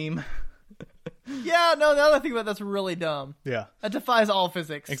become a meme. Yeah, no, now that I think about it, that's really dumb. Yeah. That defies all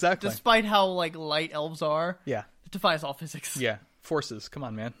physics. Exactly. Despite how, like, light elves are. Yeah. It defies all physics. Yeah. Forces. Come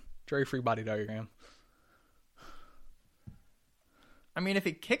on, man. Very free body diagram. I mean, if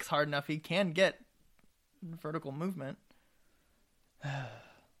he kicks hard enough, he can get vertical movement.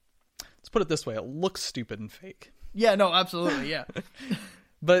 Let's put it this way. It looks stupid and fake. Yeah, no, absolutely, yeah.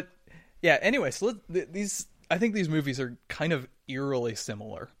 But, yeah, anyway, so I think these movies are kind of eerily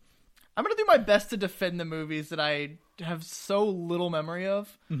similar. I'm going to do my best to defend the movies that I have so little memory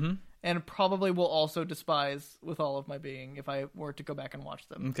of, and probably will also despise with all of my being if I were to go back and watch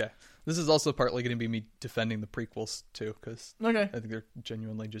them. Okay. This is also partly going to be me defending the prequels, too, because I think they're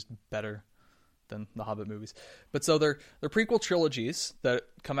genuinely just better than the Hobbit movies. But so they're prequel trilogies that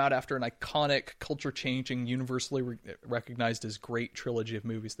come out after an iconic, culture-changing, universally recognized as great trilogy of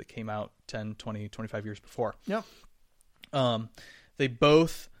movies that came out 10, 20, 25 years before. Yep. They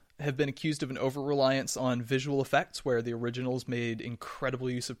both have been accused of an over-reliance on visual effects, where the originals made incredible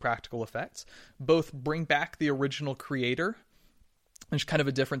use of practical effects. Both bring back the original creator. There's kind of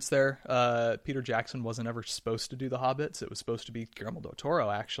a difference there. Peter Jackson wasn't ever supposed to do The Hobbits. It was supposed to be Guillermo del Toro,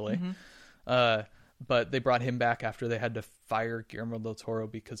 actually. But they brought him back after they had to fire Guillermo del Toro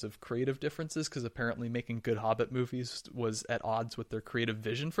because of creative differences, because apparently making good Hobbit movies was at odds with their creative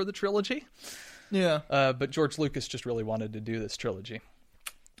vision for the trilogy. Yeah. But George Lucas just really wanted to do this trilogy,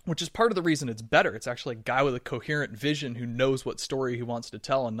 which is part of the reason it's better. It's actually a guy with a coherent vision who knows what story he wants to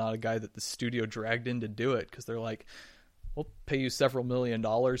tell, and not a guy that the studio dragged in to do it, because they're like, we'll pay you several $1 million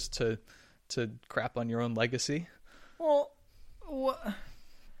to crap on your own legacy. Well,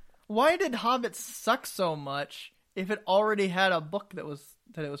 why did Hobbit suck so much if it already had a book that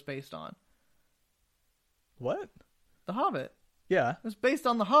it was based on? What? The Hobbit. Yeah. It was based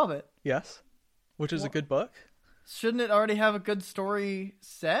on The Hobbit. Yes. Which is a good book. Shouldn't it already have a good story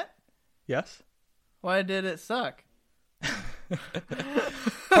set? Yes. Why did it suck?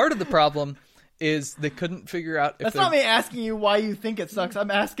 Part of the problem is they couldn't figure out if That's not me asking you why you think it sucks.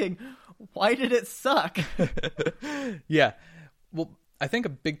 I'm asking, Why did it suck? Yeah. Well, I think a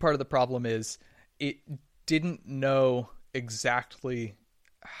big part of the problem is it didn't know exactly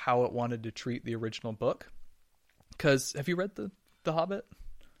how it wanted to treat the original book. Because have you read the Hobbit?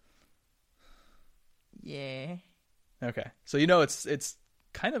 Yeah. Okay, so you know it's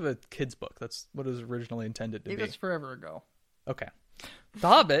kind of a kid's book. That's what it was originally intended to be. It was forever ago. Okay, The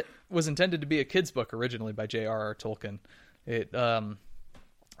Hobbit was intended to be a kid's book originally by J.R.R. Tolkien. It, I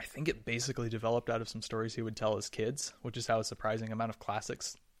think it basically developed out of some stories he would tell his kids, which is how a surprising amount of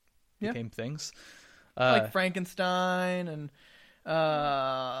classics became things. Like Frankenstein and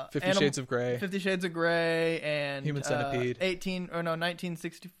 50 Shades of Grey. 50 Shades of Grey and Human Centipede.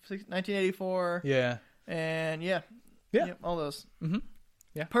 1984. Yeah. And all those. Mm-hmm.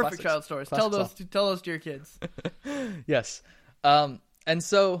 Yeah. Perfect child stories. Tell those to your kids. Yes. And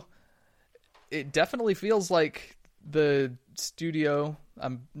so it definitely feels like the studio,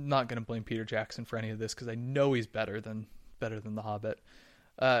 I'm not going to blame Peter Jackson for any of this because I know he's better than The Hobbit.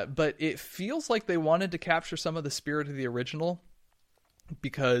 But it feels like they wanted to capture some of the spirit of the original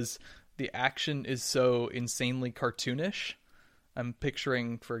because the action is so insanely cartoonish. I'm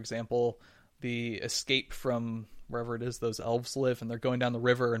picturing, for example, the escape from wherever it is those elves live, and they're going down the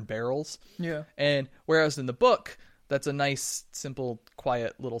river in barrels. Yeah. And whereas in the book, that's a nice, simple,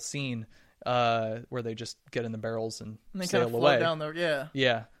 quiet little scene where they just get in the barrels and sail kind of away. Down there. Yeah.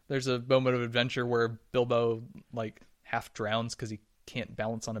 Yeah. There's a moment of adventure where Bilbo half drowns because he can't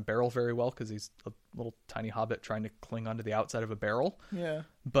balance on a barrel very well because he's a little tiny hobbit trying to cling onto the outside of a barrel. Yeah.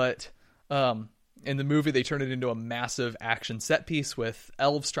 But in the movie, they turn it into a massive action set piece with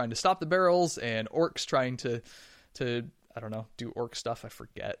elves trying to stop the barrels and orcs trying to I don't know, do orc stuff. I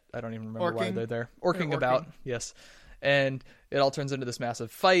forget. I don't even remember why they're there. Orking about. Yes. And it all turns into this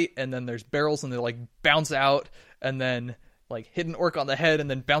massive fight, and then there's barrels, and they bounce out, and then hit an orc on the head, and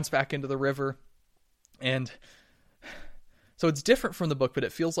then bounce back into the river. And so it's different from the book, but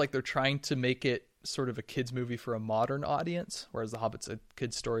it feels like they're trying to make it sort of a kid's movie for a modern audience, whereas The Hobbit's a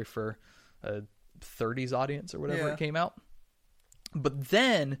kid's story for a 30s audience or whatever it came out. But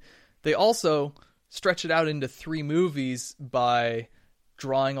then they also stretch it out into 3 movies by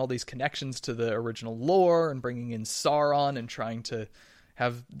drawing all these connections to the original lore and bringing in Sauron and trying to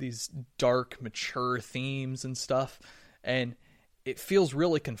have these dark, mature themes and stuff. And it feels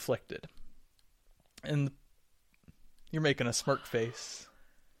really conflicted. And you're making a smirk face.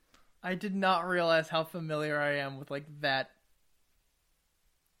 I did not realize how familiar I am with that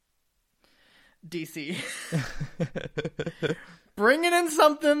DC. Bringing in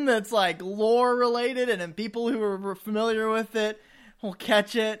something that's lore related, and then people who are familiar with it will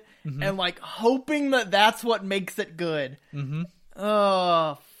catch it, and hoping that that's what makes it good. Mm-hmm.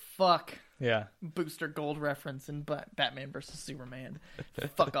 Oh, fuck. Yeah. Booster Gold reference in Batman vs. Superman.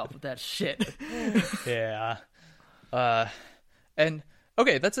 Fuck off with that shit. Yeah. And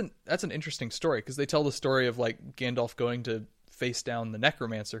okay, that's an interesting story because they tell the story of Gandalf going to face down the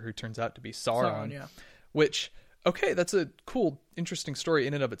necromancer who turns out to be Sauron. Yeah. Which, okay, that's a cool, interesting story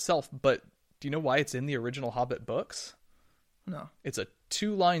in and of itself, but do you know why it's in the original Hobbit books? No. It's a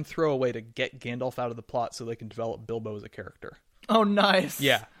 2-line throwaway to get Gandalf out of the plot so they can develop Bilbo as a character. Oh, nice.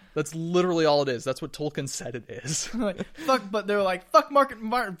 Yeah. That's literally all it is. That's what Tolkien said it is. But they're fuck Martin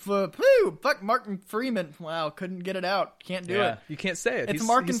Freeman. Wow, couldn't get it out. Can't do it. You can't say it. It's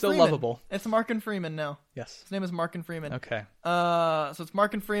he's still lovable. It's Martin Freeman now. Yes. His name is Martin Freeman. Okay. So it's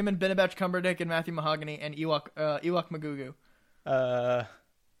Martin Freeman, Benedict Cumberbatch, and Matthew Mahogany, and Ewok Magugu. I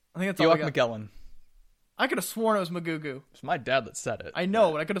think that's all I got. Magellan. I could have sworn it was Magugu. It's my dad that said it. I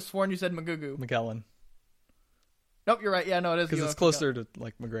know, but I could have sworn you said Magugu. Magellan. Nope, you're right. Yeah, no, it is. Because it's closer to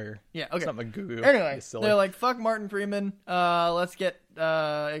McGregor. Yeah, okay. It's not Magugu. Anyway, they're fuck Martin Freeman. Let's get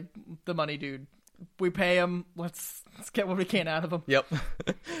the money, dude. We pay him. Let's get what we can out of him. Yep.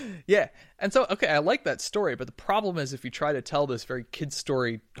 Yeah. And so, okay, I like that story, but the problem is if you try to tell this very kid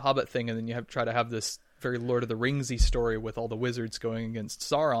story Hobbit thing, and then you try to have this very Lord of the Ringsy story with all the wizards going against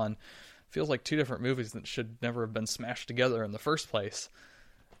Sauron, feels like 2 different movies that should never have been smashed together in the first place.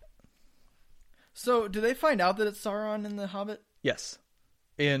 So, do they find out that it's Sauron in The Hobbit? Yes.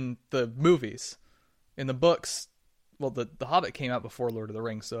 In the movies. In the books, well, the Hobbit came out before Lord of the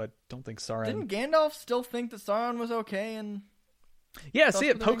Rings, so I don't think Sauron... Didn't Gandalf still think that Sauron was okay? And yeah, see,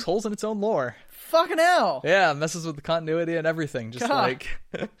 it pokes holes in its own lore. Fucking hell! Yeah, it messes with the continuity and everything, just because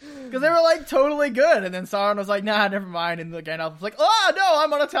they were totally good, and then Sauron was like, nah, never mind, and the Gandalf was like, oh, no,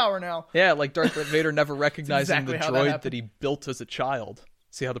 I'm on a tower now. Yeah, Darth Vader never recognizing the droid that he built as a child.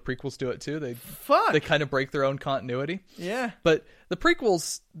 See how the prequels do it too? They kind of break their own continuity. Yeah. But the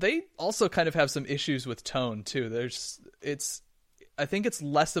prequels, they also kind of have some issues with tone too. I think it's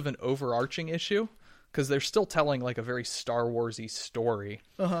less of an overarching issue because they're still telling like a very Star Wars-y story.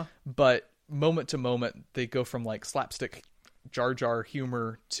 But moment to moment, they go from like slapstick Jar Jar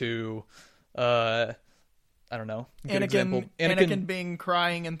humor to, I don't know. Anakin being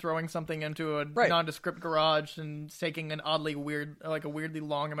crying and throwing something into a nondescript garage and taking an weirdly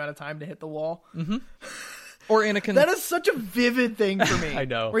long amount of time to hit the wall. Or Anakin. That is such a vivid thing for me. I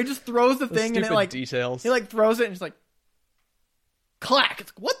know. Where he just throws the thing and it like details. He like throws it and it's like clack.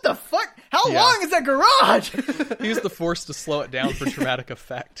 It's like, what the fuck? How long is that garage? He used the Force to slow it down for dramatic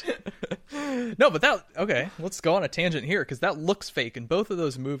effect. No, but let's go on a tangent here because that looks fake, and both of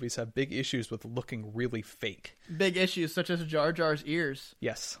those movies have big issues with looking really fake. Big issues such as Jar Jar's ears.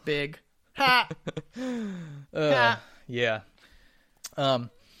 Yes. Big. Ha. Yeah.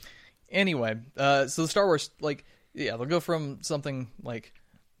 Anyway, so the Star Wars, like, they'll go from something like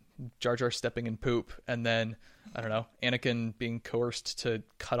Jar Jar stepping in poop, and then, I don't know, Anakin being coerced to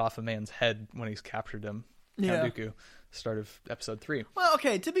cut off a man's head when he's captured him. Count Dooku, start of episode 3. Well,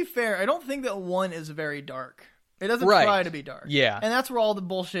 okay, to be fair, I don't think that 1 is very dark. It doesn't try to be dark. Yeah. And that's where all the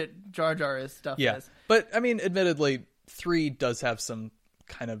bullshit Jar Jar stuff is. But, I mean, admittedly, 3 does have some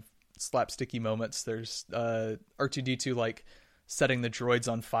kind of slapsticky moments. There's R2-D2, like, setting the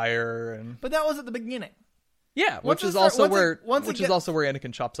droids on fire. But that was at the beginning. Yeah, which is also where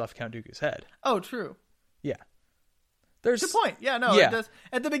Anakin chops off Count Dooku's head. Oh, true. Yeah. Good point. Yeah, no, it does.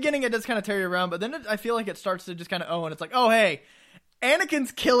 At the beginning, it does kind of tear you around, but then I feel like it starts to just kind of, and it's like, oh, hey,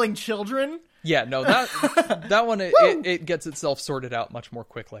 Anakin's killing children. Yeah, no, that one, it gets itself sorted out much more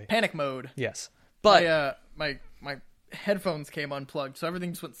quickly. Panic mode. Yes. But my headphones came unplugged, so everything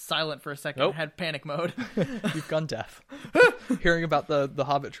just went silent for a second. Nope. I had panic mode. You've gone deaf. Hearing about the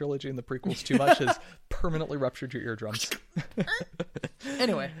Hobbit trilogy and the prequels too much has permanently ruptured your eardrums.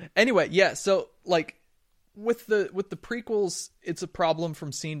 Anyway, yeah, so like with the prequels, it's a problem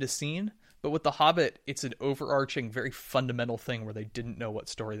from scene to scene, but with the Hobbit, it's an overarching, very fundamental thing where they didn't know what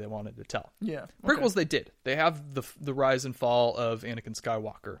story they wanted to tell. Yeah. Prequels they did. They have the rise and fall of Anakin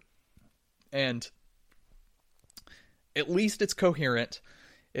Skywalker. And at least it's coherent.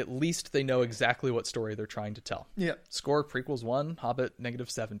 At least they know exactly what story they're trying to tell. Yeah. Score, prequels 1, Hobbit,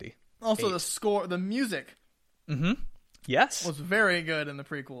 -70. Also, 8. The score, the music. Yes. Was very good in the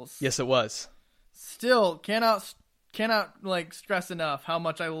prequels. Yes, it was. Still, cannot like stress enough how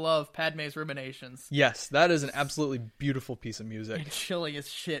much I love Padme's ruminations. Yes, that is an absolutely beautiful piece of music. And chilling as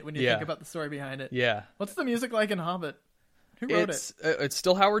shit when you think about the story behind it. Yeah. What's the music like in Hobbit? Who wrote it? It's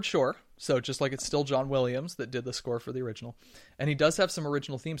still Howard Shore, so just like it's still John Williams that did the score for the original. And he does have some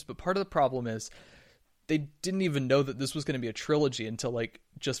original themes, but part of the problem is they didn't even know that this was going to be a trilogy until like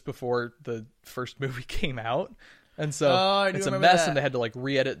just before the first movie came out. And so it's a mess, and they had to like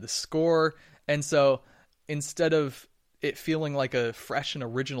re-edit the score. And so instead of it feeling like a fresh and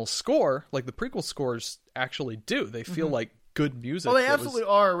original score, like the prequel scores actually do, they feel like good music. Well, they absolutely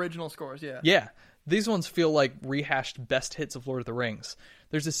are original scores, yeah. Yeah. These ones feel like rehashed best hits of Lord of the Rings.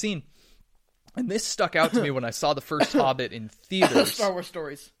 There's a scene, and this stuck out to me when I saw the first Hobbit in theaters. Star Wars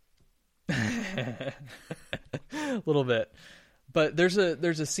stories. A little bit. But there's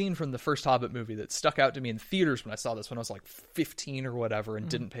a scene from the first Hobbit movie that stuck out to me in theaters when I saw this when I was like 15 or whatever and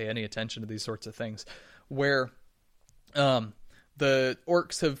didn't pay any attention to these sorts of things, where the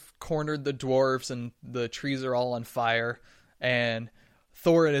orcs have cornered the dwarves and the trees are all on fire, and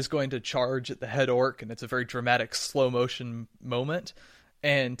Thorin is going to charge at the head orc, and it's a very dramatic slow motion moment,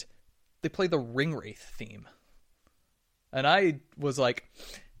 and they play the Ringwraith theme. And I was like,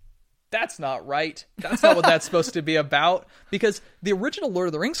 that's not right. That's not what that's supposed to be about. Because the original Lord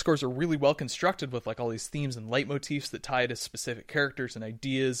of the Rings scores are really well constructed with like all these themes and leitmotifs that tie to specific characters and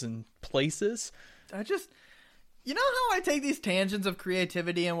ideas and places. You know how I take these tangents of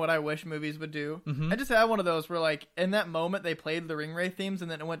creativity and what I wish movies would do? I just had one of those where, like, in that moment, they played the Ringwraith themes,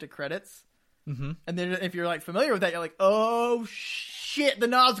 and then it went to credits. And then if you're, like, familiar with that, you're like, oh, shit, the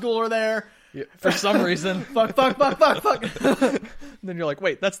Nazgul are there. Yeah, for some reason. fuck. Then you're like,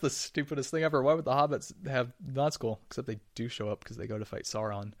 wait, that's the stupidest thing ever. Why would the Hobbits have Nazgul? Except they do show up because they go to fight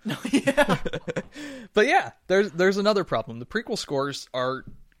Sauron. Yeah. But yeah, there's another problem. The prequel scores are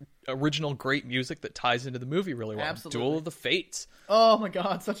original great music that ties into the movie really well. Absolutely. Duel of the Fates. Oh my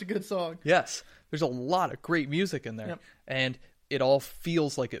god, such a good song. Yes. There's a lot of great music in there. And it all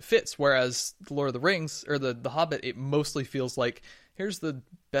feels like it fits. Whereas the Lord of the Rings, or the Hobbit, it mostly feels like, here's the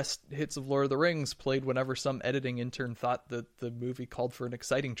best hits of Lord of the Rings played whenever some editing intern thought that the movie called for an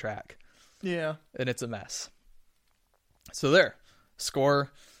exciting track. Yeah. And it's a mess. So there. Score.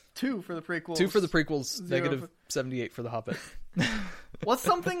 2 for the prequels. 2 for the prequels. -78 for the Hobbit. What's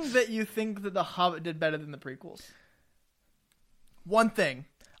something that you think that the Hobbit did better than the prequels? One thing.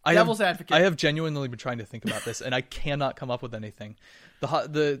 Devil's advocate. I have genuinely been trying to think about this, and I cannot come up with anything.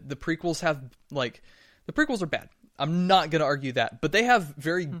 The prequels have, like, the prequels are bad. I'm not going to argue that, but they have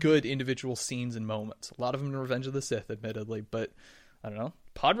very good individual scenes and moments. A lot of them in Revenge of the Sith, admittedly, but I don't know.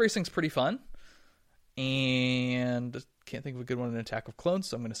 Pod racing's pretty fun, and can't think of a good one in Attack of Clones,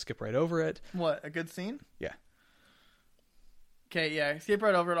 so I'm going to skip right over it. What, a good scene? Yeah. Okay, yeah, skip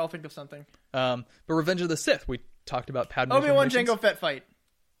right over it. I'll think of something. But Revenge of the Sith, we talked about Padme's Obi-Wan Jango Fett fight.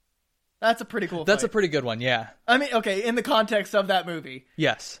 That's a pretty cool fight. That's a pretty good one, yeah. I mean, okay, in the context of that movie.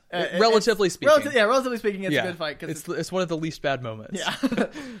 Yes. Relatively speaking. Relatively speaking, it's a good fight. Cause it's one of the least bad moments. Yeah.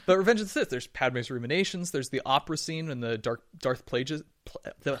 But Revenge of the Sith, there's Padme's ruminations, there's the opera scene and the Darth Plagueis...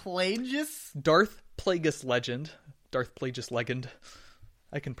 Darth Plagueis legend. Darth Plagueis legend.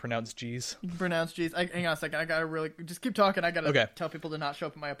 I can pronounce G's. You can pronounce G's. Hang on a second. I gotta really... Just keep talking. I gotta tell people to not show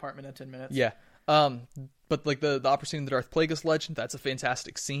up at my apartment in 10 minutes. Yeah. But like the opera scene, the Darth Plagueis legend, that's a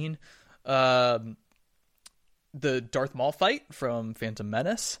fantastic scene. The Darth Maul fight from Phantom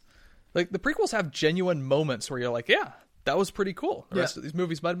Menace. Like, the prequels have genuine moments where you're like, yeah, that was pretty cool. The rest of these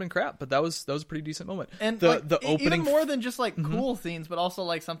movies might have been crap, but that was a pretty decent moment. And the opening, even more than just like cool scenes, but also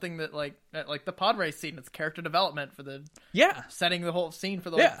like something that like the pod race scene. It's character development for the setting the whole scene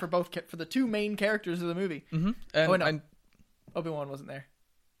for the two main characters of the movie. Mm-hmm. And Obi-Wan wasn't there.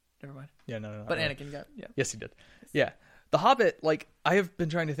 Never mind. Yeah, no. But Anakin got Yes, he did. Yeah. The Hobbit, like, I have been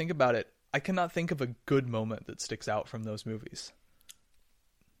trying to think about it. I cannot think of a good moment that sticks out from those movies.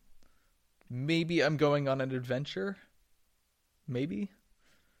 Maybe I'm going on an adventure. Maybe.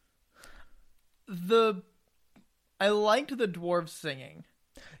 I liked the dwarves singing.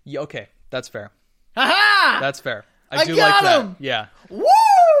 Yeah, okay, that's fair. Ha-ha! That's fair. I do got like him! That. Yeah. Woo!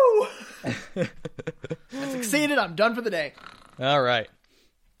 I succeeded. I'm done for the day. All right.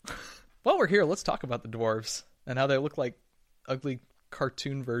 While we're here, let's talk about the dwarves and how they look like ugly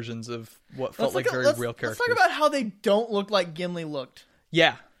cartoon versions of what felt like very real characters. Let's talk about how they don't look like Gimli looked.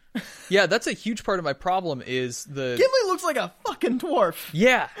 Yeah. Yeah, that's a huge part of my problem is Gimli looks like a fucking dwarf.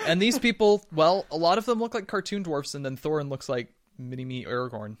 Yeah, and these people, well, a lot of them look like cartoon dwarfs, and then Thorin looks like mini-me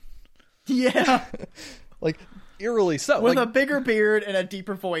Aragorn. Yeah. Like, eerily so. With a bigger beard and a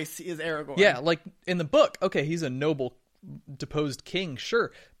deeper voice, he is Aragorn. Yeah, like, in the book, okay, he's a noble, deposed king,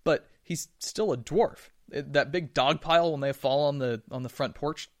 sure, but he's still a dwarf. That big dog pile when they fall on the front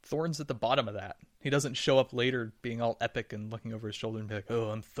porch, Thorin's at the bottom of that. He doesn't show up later being all epic and looking over his shoulder and be like, "Oh,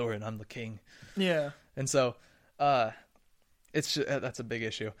 I'm Thorin, I'm the king." Yeah. And so, it's just, that's a big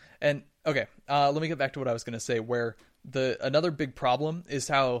issue. And okay, let me get back to what I was going to say. Where another big problem is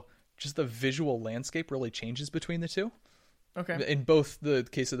how just the visual landscape really changes between the two. Okay. In both the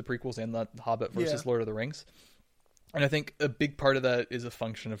case of the prequels and the Hobbit versus Lord of the Rings. And I think a big part of that is a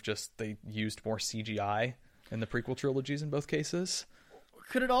function of just they used more CGI in the prequel trilogies in both cases.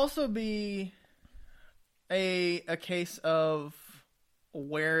 Could it also be a case of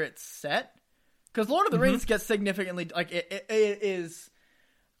where it's set? Because Lord of the Rings gets significantly like it is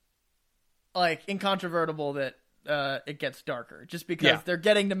like incontrovertible that it gets darker just because they're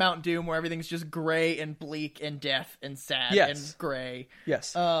getting to Mount Doom where everything's just gray and bleak and death and sad and gray.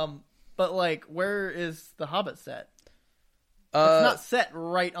 Yes. But like, where is the Hobbit set? It's not set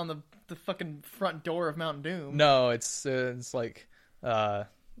right on the fucking front door of Mount Doom. No, it's like, there's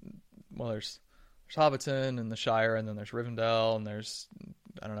Hobbiton and the Shire, and then there's Rivendell, and there's,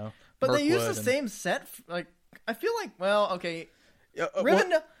 I don't know, but Mirkwood, they use the same set. Like, I feel like, well, okay,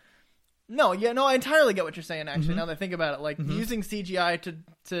 Rivendell. No, I entirely get what you're saying. Actually, now that I think about it, like using CGI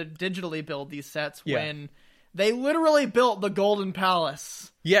to digitally build these sets when they literally built the Golden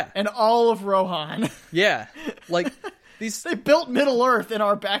Palace. Yeah, and all of Rohan. Yeah, like. They built Middle Earth in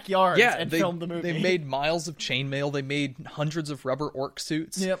our backyards and filmed the movie. They made miles of chainmail. They made hundreds of rubber orc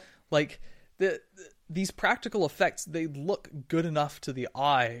suits. Yep. Like, these practical effects, they look good enough to the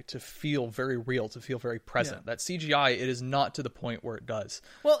eye to feel very real, to feel very present. That CGI, it is not to the point where it does.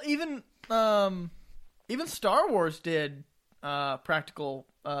 Well, even Star Wars did practical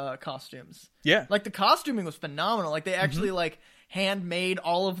costumes. Yeah. Like, the costuming was phenomenal. Like, they actually, like, handmade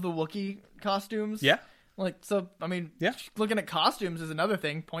all of the Wookiee costumes. Yeah. Like, so, I mean, looking at costumes is another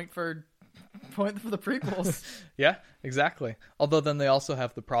thing. Point for the prequels. Yeah, exactly. Although then they also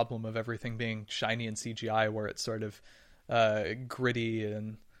have the problem of everything being shiny and CGI, where it's sort of gritty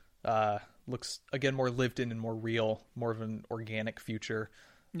and looks, again, more lived in and more real, more of an organic future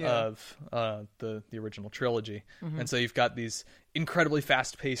of the original trilogy. And so you've got these incredibly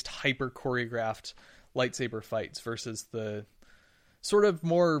fast-paced, hyper-choreographed lightsaber fights versus the sort of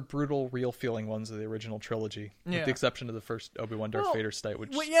more brutal, real-feeling ones of the original trilogy, with the exception of the first Obi-Wan Darth Vader fight,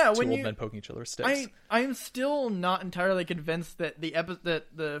 which two old men poking each other with sticks. I'm still not entirely convinced that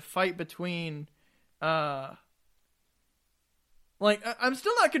the fight between, I'm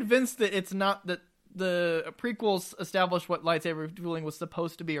still not convinced that it's not that the prequels established what lightsaber dueling was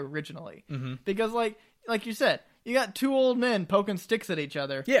supposed to be originally, because like you said. You got two old men poking sticks at each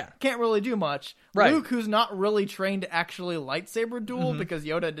other. Yeah. Can't really do much. Right. Luke, who's not really trained to actually lightsaber duel because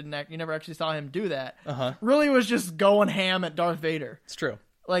Yoda you never actually saw him do that, really was just going ham at Darth Vader. It's true.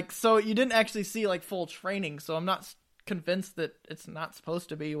 Like, so you didn't actually see, like, full training, so I'm not convinced that it's not supposed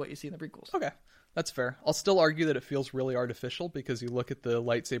to be what you see in the prequels. Okay. That's fair. I'll still argue that it feels really artificial because you look at the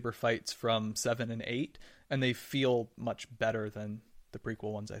lightsaber fights from 7 and 8, and they feel much better than the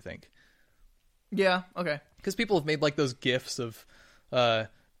prequel ones, I think. Yeah, okay. Because people have made like those gifs of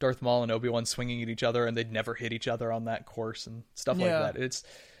Darth Maul and Obi-Wan swinging at each other, and they'd never hit each other on that course and stuff like that.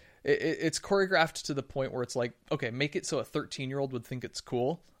 It's choreographed to the point where it's like, okay, make it so a 13-year-old would think it's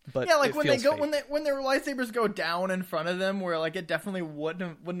cool, but yeah, like when their lightsabers go down in front of them, where like it definitely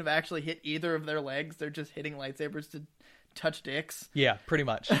wouldn't have actually hit either of their legs. They're just hitting lightsabers to touch dicks. Yeah, pretty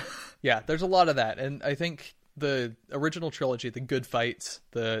much. Yeah, there's a lot of that, and I think the original trilogy, the good fights,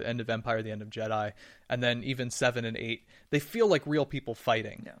 the end of Empire, the end of Jedi, and then even 7 and 8, they feel like real people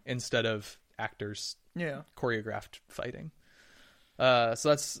fighting instead of actors choreographed fighting. So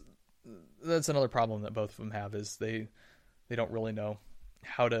that's another problem that both of them have, is they don't really know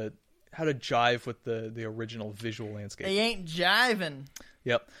how to jive with the original visual landscape. They ain't jiving.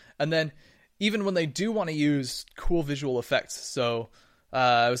 Yep. And then even when they do want to use cool visual effects, so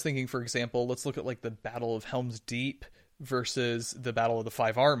I was thinking, for example, let's look at like the Battle of Helm's Deep versus the Battle of the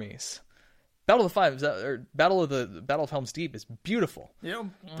Five Armies. Battle of Helm's Deep is beautiful. Yeah.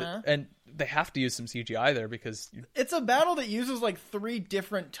 And they have to use some CGI there because it's a battle that uses like 3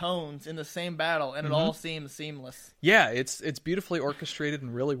 different tones in the same battle, and it all seems seamless. Yeah, it's beautifully orchestrated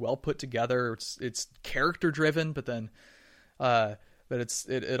and really well put together. It's character driven, but then but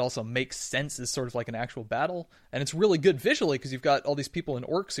it also makes sense as sort of like an actual battle, and it's really good visually because you've got all these people in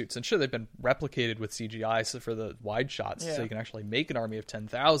orc suits, and sure, they've been replicated with CGI for the wide shots, so you can actually make an army of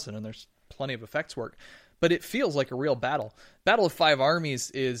 10,000, and there's plenty of effects work, but it feels like a real battle. Battle of Five Armies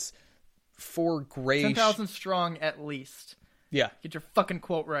is 4 gray 10,000 strong at least. Yeah, get your fucking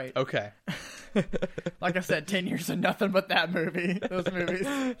quote right. Okay. Like I said, 10 years of nothing but that movie. Those movies.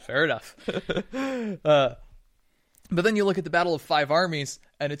 Fair enough. But then you look at the Battle of Five Armies,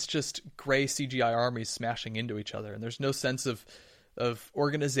 and it's just gray CGI armies smashing into each other, and there's no sense of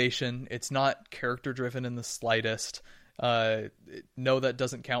organization. It's not character-driven in the slightest. No, that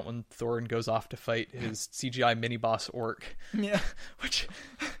doesn't count when Thorin goes off to fight his CGI mini-boss orc. Yeah. Which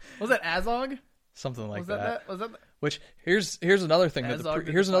was that Azog? Something like that. Was that? Which here's another thing that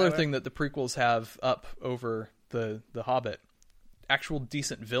the prequels have up over the Hobbit. Actual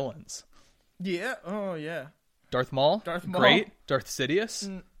decent villains. Yeah. Oh yeah. Darth Maul, great. Darth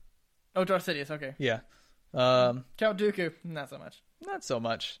Sidious. Oh, Darth Sidious, okay. Yeah. Count Dooku, not so much. Not so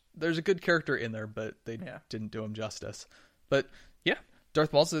much. There's a good character in there, but they didn't do him justice. But yeah,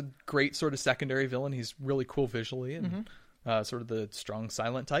 Darth Maul's a great sort of secondary villain. He's really cool visually and sort of the strong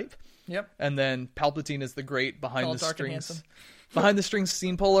silent type. Yep. And then Palpatine is the great behind the strings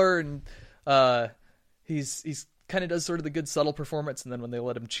scene puller, and he's kind of does sort of the good subtle performance, and then when they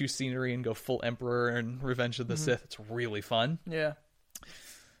let him chew scenery and go full Emperor and Revenge of the Sith, it's really fun. Yeah.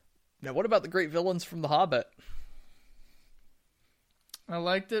 Now, what about the great villains from The Hobbit? I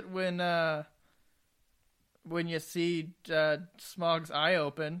liked it when you see Smaug's eye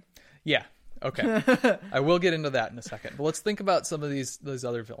open. Yeah. Okay. I will get into that in a second. But let's think about some of these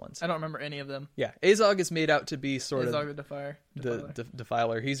other villains. I don't remember any of them. Yeah. Azog is made out to be sort of... Azog the Defiler. The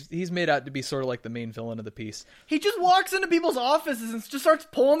Defiler. He's made out to be sort of like the main villain of the piece. He just walks into people's offices and just starts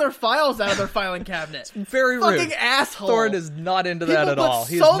pulling their files out of their filing cabinet. It's very rude. Fucking asshole. Thorin is not into that at all.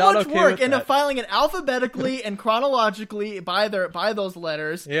 He's so much work into filing it alphabetically and chronologically by those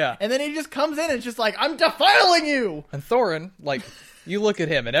letters. Yeah. And then he just comes in and it's just like, I'm defiling you! And Thorin, like... You look at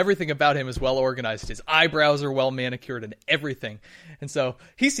him, and everything about him is well organized. His eyebrows are well manicured and everything. And so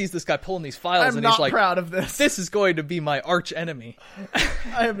he sees this guy pulling these files, and he's like, I'm not proud of this. This is going to be my arch enemy.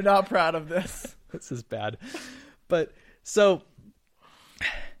 I am not proud of this. This is bad. But so,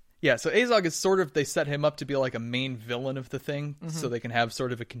 yeah, so Azog is sort of, they set him up to be like a main villain of the thing, so they can have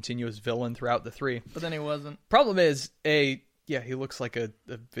sort of a continuous villain throughout the 3. But then he wasn't. Problem is, he looks like a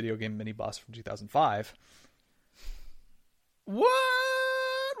video game mini-boss from 2005. What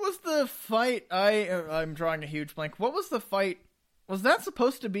was the fight? I'm drawing a huge blank. What was the fight? Was that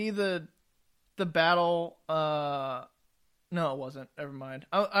supposed to be the battle No, it wasn't. Never mind.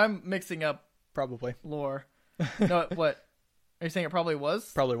 I'm mixing up Probably. lore. No, what? Are you saying it probably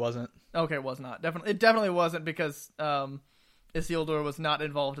was? Probably wasn't. Okay, it was not. It definitely wasn't because Isildur was not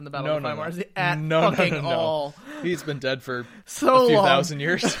involved in the Battle of the Five Armies at fucking all. He's been dead for so a few long. thousand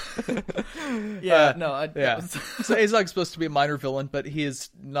years. Yeah. So Azog's supposed to be a minor villain, but he is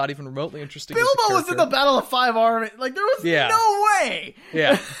not even remotely interesting. Bilbo was in the Battle of Five Armies. Like, there was no way.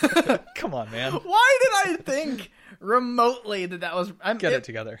 Yeah. Come on, man. Why did I think remotely that was... Get it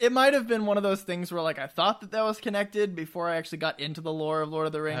together. It might have been one of those things where, like, I thought that was connected before I actually got into the lore of Lord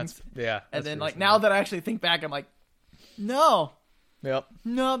of the Rings. And then, like, now that I actually think back, I'm like, no. Yep.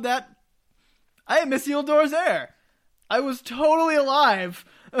 No, I am Isildur's heir. I was totally alive.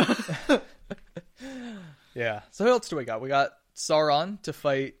 Yeah. So who else do we got? We got Sauron to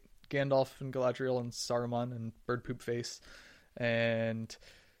fight Gandalf and Galadriel and Saruman and Bird Poop Face. And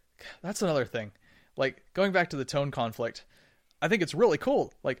that's another thing. Like, going back to the tone conflict, I think it's really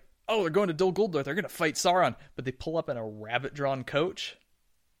cool. Like, oh, they're going to Dol Guldur. They're going to fight Sauron. But they pull up in a rabbit-drawn coach.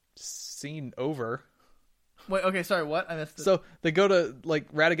 Scene over. Wait, okay, sorry, what? I missed it. So they go to,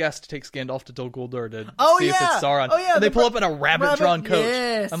 like, Radagast takes Gandalf to Dol Guldur to see if it's Sauron. Oh, yeah. And they pull up in a rabbit-drawn coach.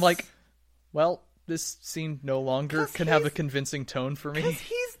 Yes. I'm like, well, this scene no longer can have a convincing tone for me. Because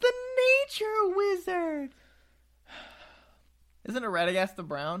he's the nature wizard. Isn't it Radagast the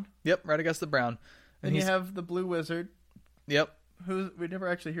Brown? Yep, Radagast the Brown. And you have the blue wizard. Yep. Who we never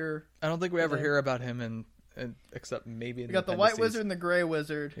actually hear. I don't think we ever hear about him in except maybe in we got the white wizard and the gray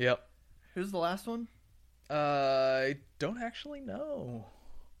wizard. Yep. Who's the last one? I don't actually know.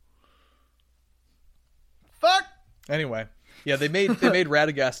 Fuck. Anyway, yeah, they made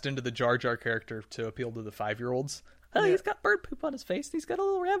Radagast into the Jar Jar character to appeal to the 5-year-olds. Oh, he's got bird poop on his face. And he's got a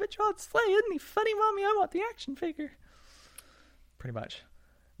little rabbit-jawed sleigh. Isn't he funny, Mommy? I want the action figure. Pretty much.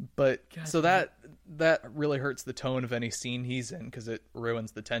 But God, so that really hurts the tone of any scene he's in because it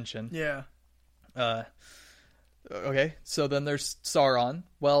ruins the tension. Yeah. Okay, so then there's Sauron.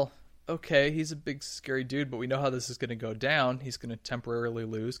 Well, okay, he's a big scary dude, but we know how this is going to go down. He's going to temporarily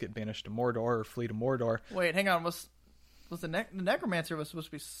lose, get banished to Mordor, or flee to Mordor. Wait, hang on. Was the Necromancer was supposed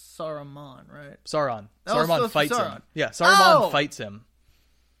to be Saruman, right? Sauron. Saruman fights him. Yeah, Saruman fights him.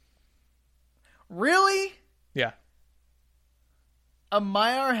 Really? Yeah. A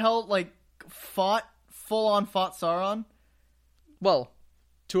Maiar fought Sauron? Well,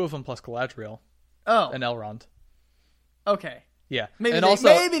 two of them plus Galadriel. Oh. And Elrond. Okay. Yeah. Maybe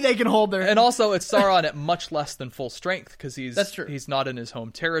they can hold their... And also, it's Sauron at much less than full strength, because That's true. He's not in his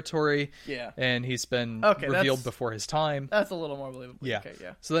home territory. Yeah. And he's been revealed before his time. That's a little more believable. Yeah. Okay,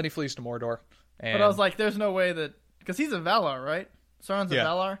 yeah. So then he flees to Mordor. But I was like, there's no way that... Because he's a Valar, right? Sauron's a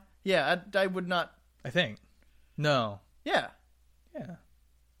Valar? Yeah, I would not... I think. No. Yeah. Yeah.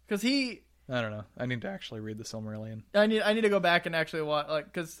 Because he... I don't know. I need to actually read the Silmarillion. I need to go back and actually watch,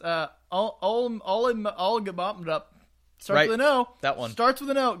 because all get bombed up. Starts with an O. That one. Starts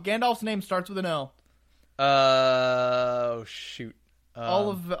with an O. Gandalf's name starts with an O. Oh, shoot.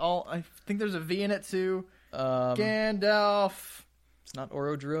 I think there's a V in it too. Gandalf. It's not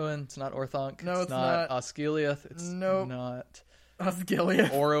Orodruin. It's not Orthanc. No, it's not. Osgiliath. It's not. Osgiliath.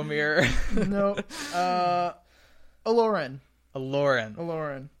 Oromir. Nope. Aloran.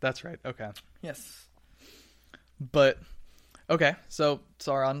 Aloran. That's right. Okay. Yes. But, okay. So,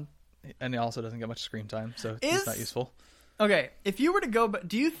 Sauron, and he also doesn't get much screen time, so he's not useful. Okay. If you were to go,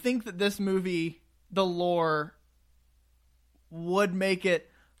 do you think that this movie, the lore, would make it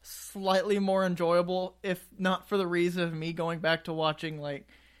slightly more enjoyable, if not for the reason of me going back to watching,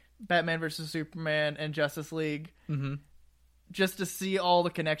 Batman vs. Superman and Justice League, just to see all the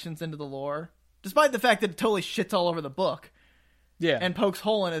connections into the lore, despite the fact that it totally shits all over the book. Yeah. And pokes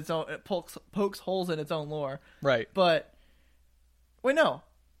holes in its own lore. Right. But wait, no.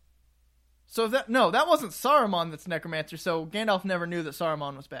 So that wasn't Saruman that's Necromancer, so Gandalf never knew that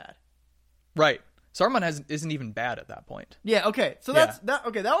Saruman was bad. Right. Saruman isn't even bad at that point. Yeah, okay. So that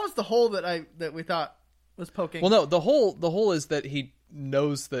was the hole that we thought was poking. Well, no, the hole is that he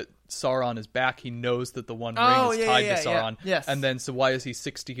knows that Sauron is back. He knows that the One Ring is tied to Sauron. Yeah. Yes. And then, so why is he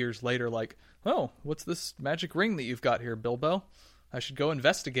 60 years later like, oh, what's this magic ring that you've got here, Bilbo? I should go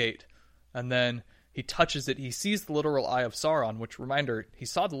investigate. And then he touches it. He sees the literal eye of Sauron, which, reminder, he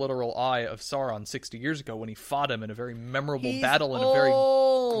saw the literal eye of Sauron 60 years ago when he fought him in a very memorable battle in a very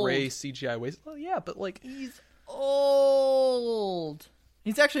gray CGI way. Well, yeah, but he's old.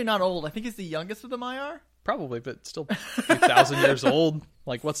 He's actually not old. I think he's the youngest of the Maiar. Probably, but still a few thousand years old.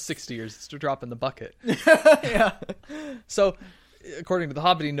 What's 60 years? It's a drop in the bucket. Yeah. So, according to The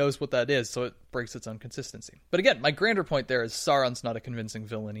Hobbit, he knows what that is, so it breaks its own consistency. But again, my grander point there is Sauron's not a convincing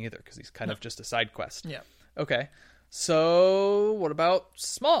villain either, because he's kind of just a side quest. Yeah. Okay. So what about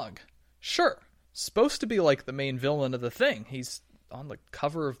Smaug? Sure. Supposed to be like the main villain of the thing. He's on the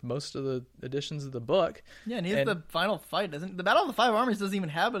cover of most of the editions of the book. Yeah, and he's the final fight, doesn't the Battle of the Five Armies doesn't even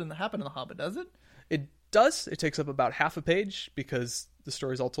happen in the Hobbit, does it? It does. It takes up about half a page because the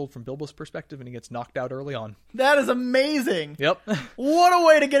story's all told from Bilbo's perspective and he gets knocked out early on. That is amazing. Yep. What a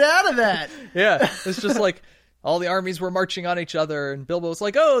way to get out of that. Yeah. It's just like all the armies were marching on each other and Bilbo was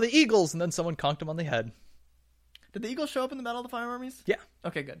like, oh, the eagles. And then someone conked him on the head. Did the eagles show up in the Battle of the Five Armies? Yeah.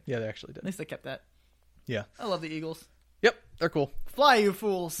 Okay, good. Yeah, they actually did. At least they kept that. Yeah. I love the eagles. Yep. They're cool. Fly, you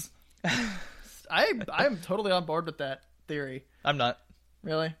fools. I'm totally on board with that theory. I'm not.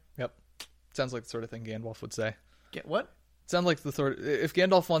 Really? Yep. Sounds like the sort of thing Gandalf would say. Get what? Sounds like the sort of, if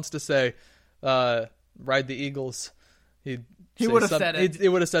Gandalf wants to say, ride the eagles, he would have said it. He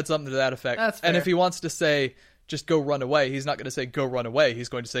would have said something to that effect. That's fair. And if he wants to say, just go run away, he's not going to say, go run away. He's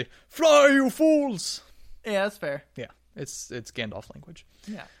going to say, fly, you fools. Yeah, that's fair. Yeah. It's Gandalf language.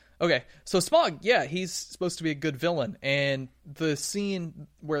 Yeah. Okay. So Smaug, yeah, he's supposed to be a good villain. And the scene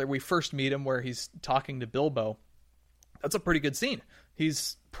where we first meet him, where he's talking to Bilbo, that's a pretty good scene.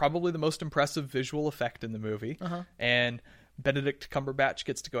 He's probably the most impressive visual effect in the movie. Uh-huh. And Benedict Cumberbatch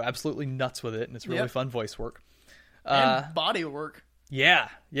gets to go absolutely nuts with it, and it's really fun voice work. And body work. Yeah,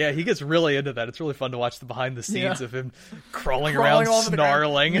 he gets really into that. It's really fun to watch the behind the scenes of him crawling around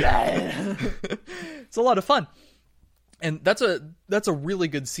snarling. It's a lot of fun. And that's a really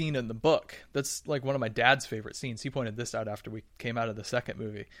good scene in the book. That's like one of my dad's favorite scenes. He pointed this out after we came out of the second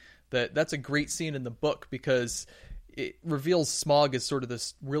movie. That's a great scene in the book because it reveals Smaug as sort of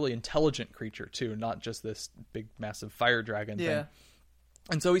this really intelligent creature too, not just this big massive fire dragon thing.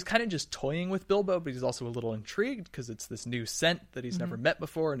 And so he's kind of just toying with Bilbo, but he's also a little intrigued because it's this new scent that he's never met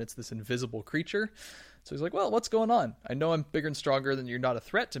before, and it's this invisible creature. So he's like, well, what's going on? I know I'm bigger and stronger than you're not a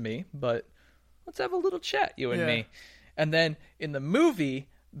threat to me, but let's have a little chat, you and me. And then in the movie,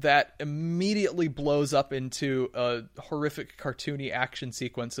 that immediately blows up into a horrific cartoony action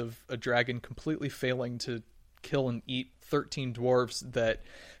sequence of a dragon completely failing to kill and eat 13 dwarves that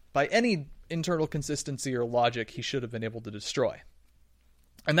by any internal consistency or logic he should have been able to destroy.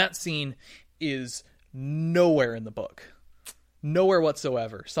 And that scene is nowhere in the book. Nowhere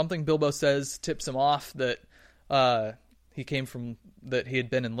whatsoever. Something Bilbo says tips him off that he had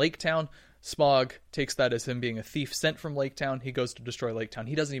been in Lake Town. Smaug takes that as him being a thief sent from Lake Town. He goes to destroy Lake Town.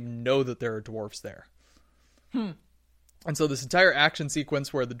 He doesn't even know that there are dwarves there. And so this entire action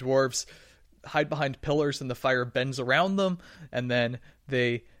sequence where the dwarves hide behind pillars and the fire bends around them, and then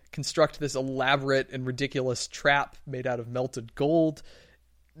they construct this elaborate and ridiculous trap made out of melted gold.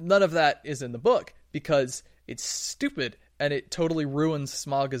 None of that is in the book because it's stupid and it totally ruins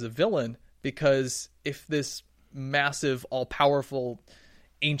Smaug as a villain, because if this massive, all-powerful,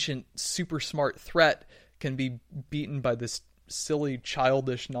 ancient, super smart threat can be beaten by this silly,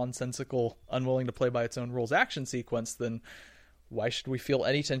 childish, nonsensical, unwilling to play by its own rules action sequence, then why should we feel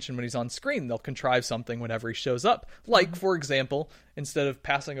any tension when he's on screen? They'll contrive something whenever he shows up. Like, for example, instead of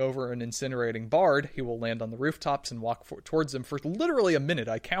passing over an incinerating Bard, he will land on the rooftops and walk towards him for literally a minute,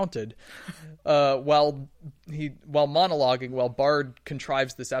 I counted, while monologuing, while Bard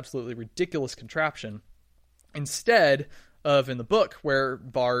contrives this absolutely ridiculous contraption. Instead of in the book, where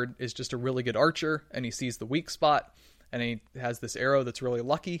Bard is just a really good archer, and he sees the weak spot, and he has this arrow that's really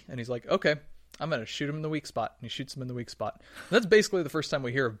lucky, and he's like, okay, I'm going to shoot him in the weak spot. And he shoots him in the weak spot. And that's basically the first time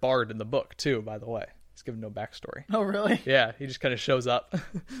we hear of Bard in the book, too, by the way. He's given no backstory. Oh, really? Yeah, he just kind of shows up.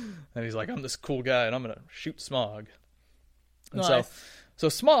 And he's like, I'm this cool guy, and I'm going to shoot Smaug. And nice. So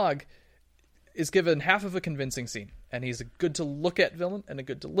Smaug is given half of a convincing scene. And he's a good to look at villain and a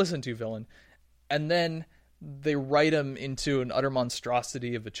good to listen to villain. And then they write him into an utter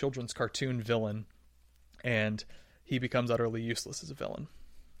monstrosity of a children's cartoon villain. And he becomes utterly useless as a villain.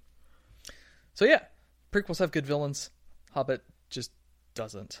 So yeah, prequels have good villains. Hobbit just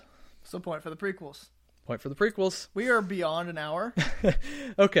doesn't. So point for the prequels. Point for the prequels. We are beyond an hour.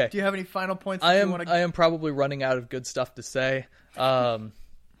 Okay. Do you have any final points? I am probably running out of good stuff to say. I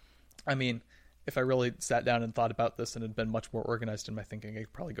mean, if I really sat down and thought about this and had been much more organized in my thinking, I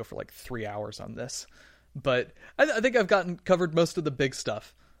could probably go for like 3 hours on this. But I think I've covered most of the big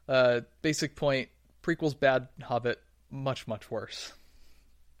stuff. Basic point: prequels bad, Hobbit much, much worse.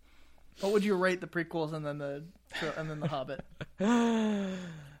 What would you rate the prequels and then the Hobbit?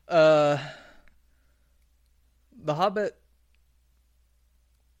 The Hobbit,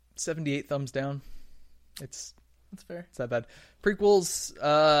 78 thumbs down. That's fair. It's that bad. Prequels,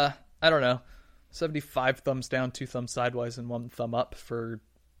 I don't know, 75 thumbs down, 2 thumbs sideways, and 1 thumb up for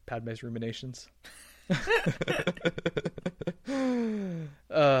Padme's ruminations.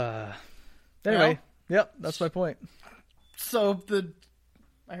 Well, Anyway. Yep, that's my point. So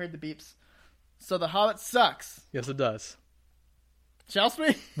I heard the beeps. So The Hobbit sucks. Yes, it does. Shall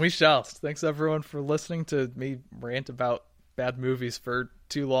we? We shall. Thanks, everyone, for listening to me rant about bad movies for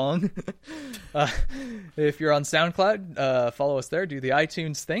too long. If you're on SoundCloud, follow us there. Do the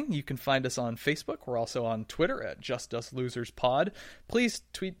iTunes thing. You can find us on Facebook. We're also on Twitter at Just Us Losers Pod. Please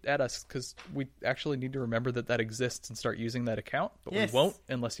tweet at us because we actually need to remember that exists and start using that account. But we won't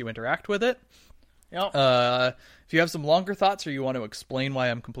unless you interact with it. Yep. If you have some longer thoughts or you want to explain why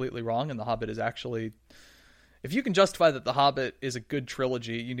I'm completely wrong and The Hobbit is actually... If you can justify that The Hobbit is a good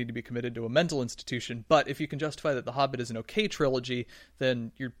trilogy, you need to be committed to a mental institution. But if you can justify that The Hobbit is an okay trilogy,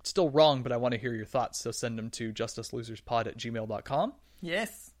 then you're still wrong, but I want to hear your thoughts. So send them to justuslosers@gmail.com.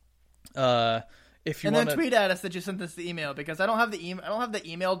 Yes. If you then tweet at us that you sent us the email, because I don't have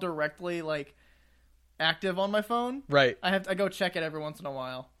the email directly active on my phone. Right. I go check it every once in a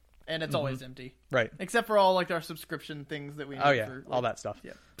while, and it's always empty. Right. Except for all our subscription things that we need for all that stuff.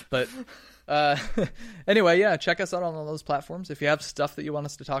 Yeah. But anyway, check us out on all those platforms. If you have stuff that you want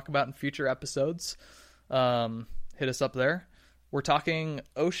us to talk about in future episodes, hit us up there. We're talking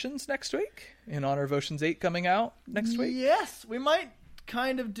Oceans next week in honor of Oceans 8 coming out next week. Yes, we might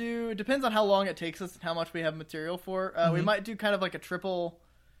kind of do. It depends on how long it takes us and how much we have material for. We might do kind of like a triple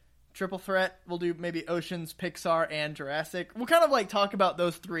threat. We'll do maybe Oceans, Pixar, and Jurassic. We'll kind of talk about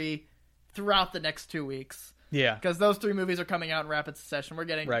those three throughout the next 2 weeks. Yeah. Because those three movies are coming out in rapid succession. We're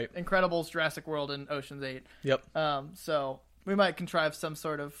getting right. Incredibles, Jurassic World, and Ocean's 8. Yep. So we might contrive some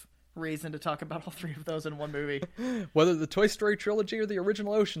sort of reason to talk about all three of those in one movie. Whether the Toy Story trilogy or the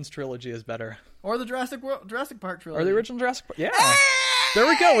original Oceans trilogy is better. Or the Jurassic Park trilogy. Or the original Jurassic Park. Yeah. Hey! There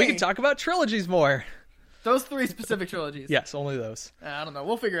we go. We can talk about trilogies more. Those three specific trilogies. Yes, only those. I don't know.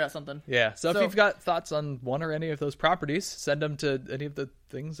 We'll figure out something. Yeah. So if you've got thoughts on one or any of those properties, send them to any of the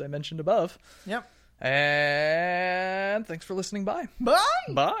things I mentioned above. Yep. And thanks for listening. Bye. Bye.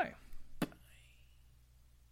 Bye.